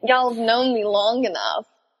 and y'all have known me long enough.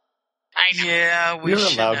 I know. Yeah, You're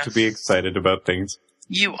allowed to be excited about things.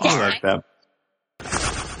 You I are. like that.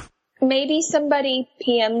 Maybe somebody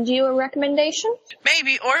PM'd you a recommendation?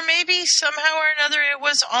 Maybe, or maybe somehow or another it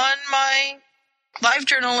was on my live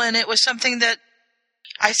journal and it was something that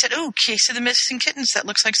I said, "Ooh, Case of the Missing Kittens, that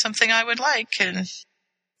looks like something I would like," and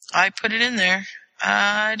I put it in there.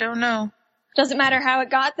 I don't know. Doesn't matter how it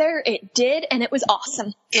got there, it did, and it was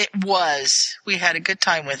awesome. It was. We had a good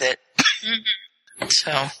time with it.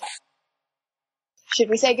 So. Should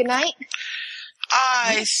we say goodnight?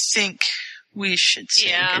 I think we should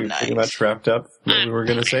say goodnight. We pretty much wrapped up what we were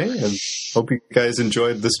going to say, and hope you guys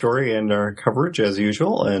enjoyed the story and our coverage as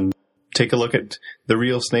usual, and take a look at the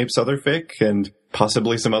real Snape's other fic and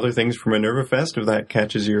possibly some other things from Minerva Fest if that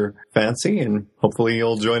catches your fancy, and hopefully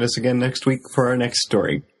you'll join us again next week for our next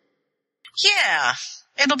story. Yeah,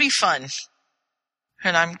 it'll be fun.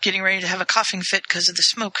 And I'm getting ready to have a coughing fit because of the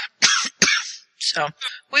smoke. So,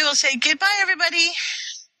 we will say goodbye, everybody.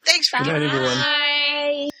 Thanks for Good night, everyone.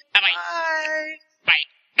 Bye. Bye-bye. Bye.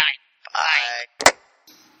 Bye.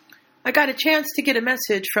 I got a chance to get a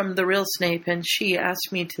message from the real Snape, and she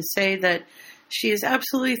asked me to say that she is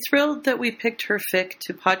absolutely thrilled that we picked her fic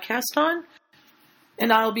to podcast on.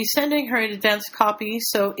 And I'll be sending her an advanced copy,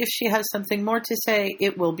 so if she has something more to say,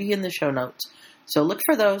 it will be in the show notes. So look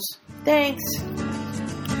for those. Thanks!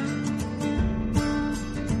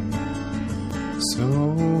 So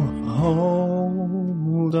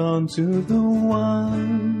hold on to the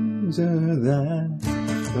wonder that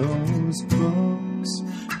those books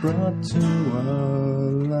brought to our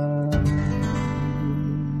lives.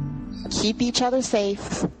 Keep each other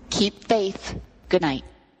safe. Keep faith. Good night.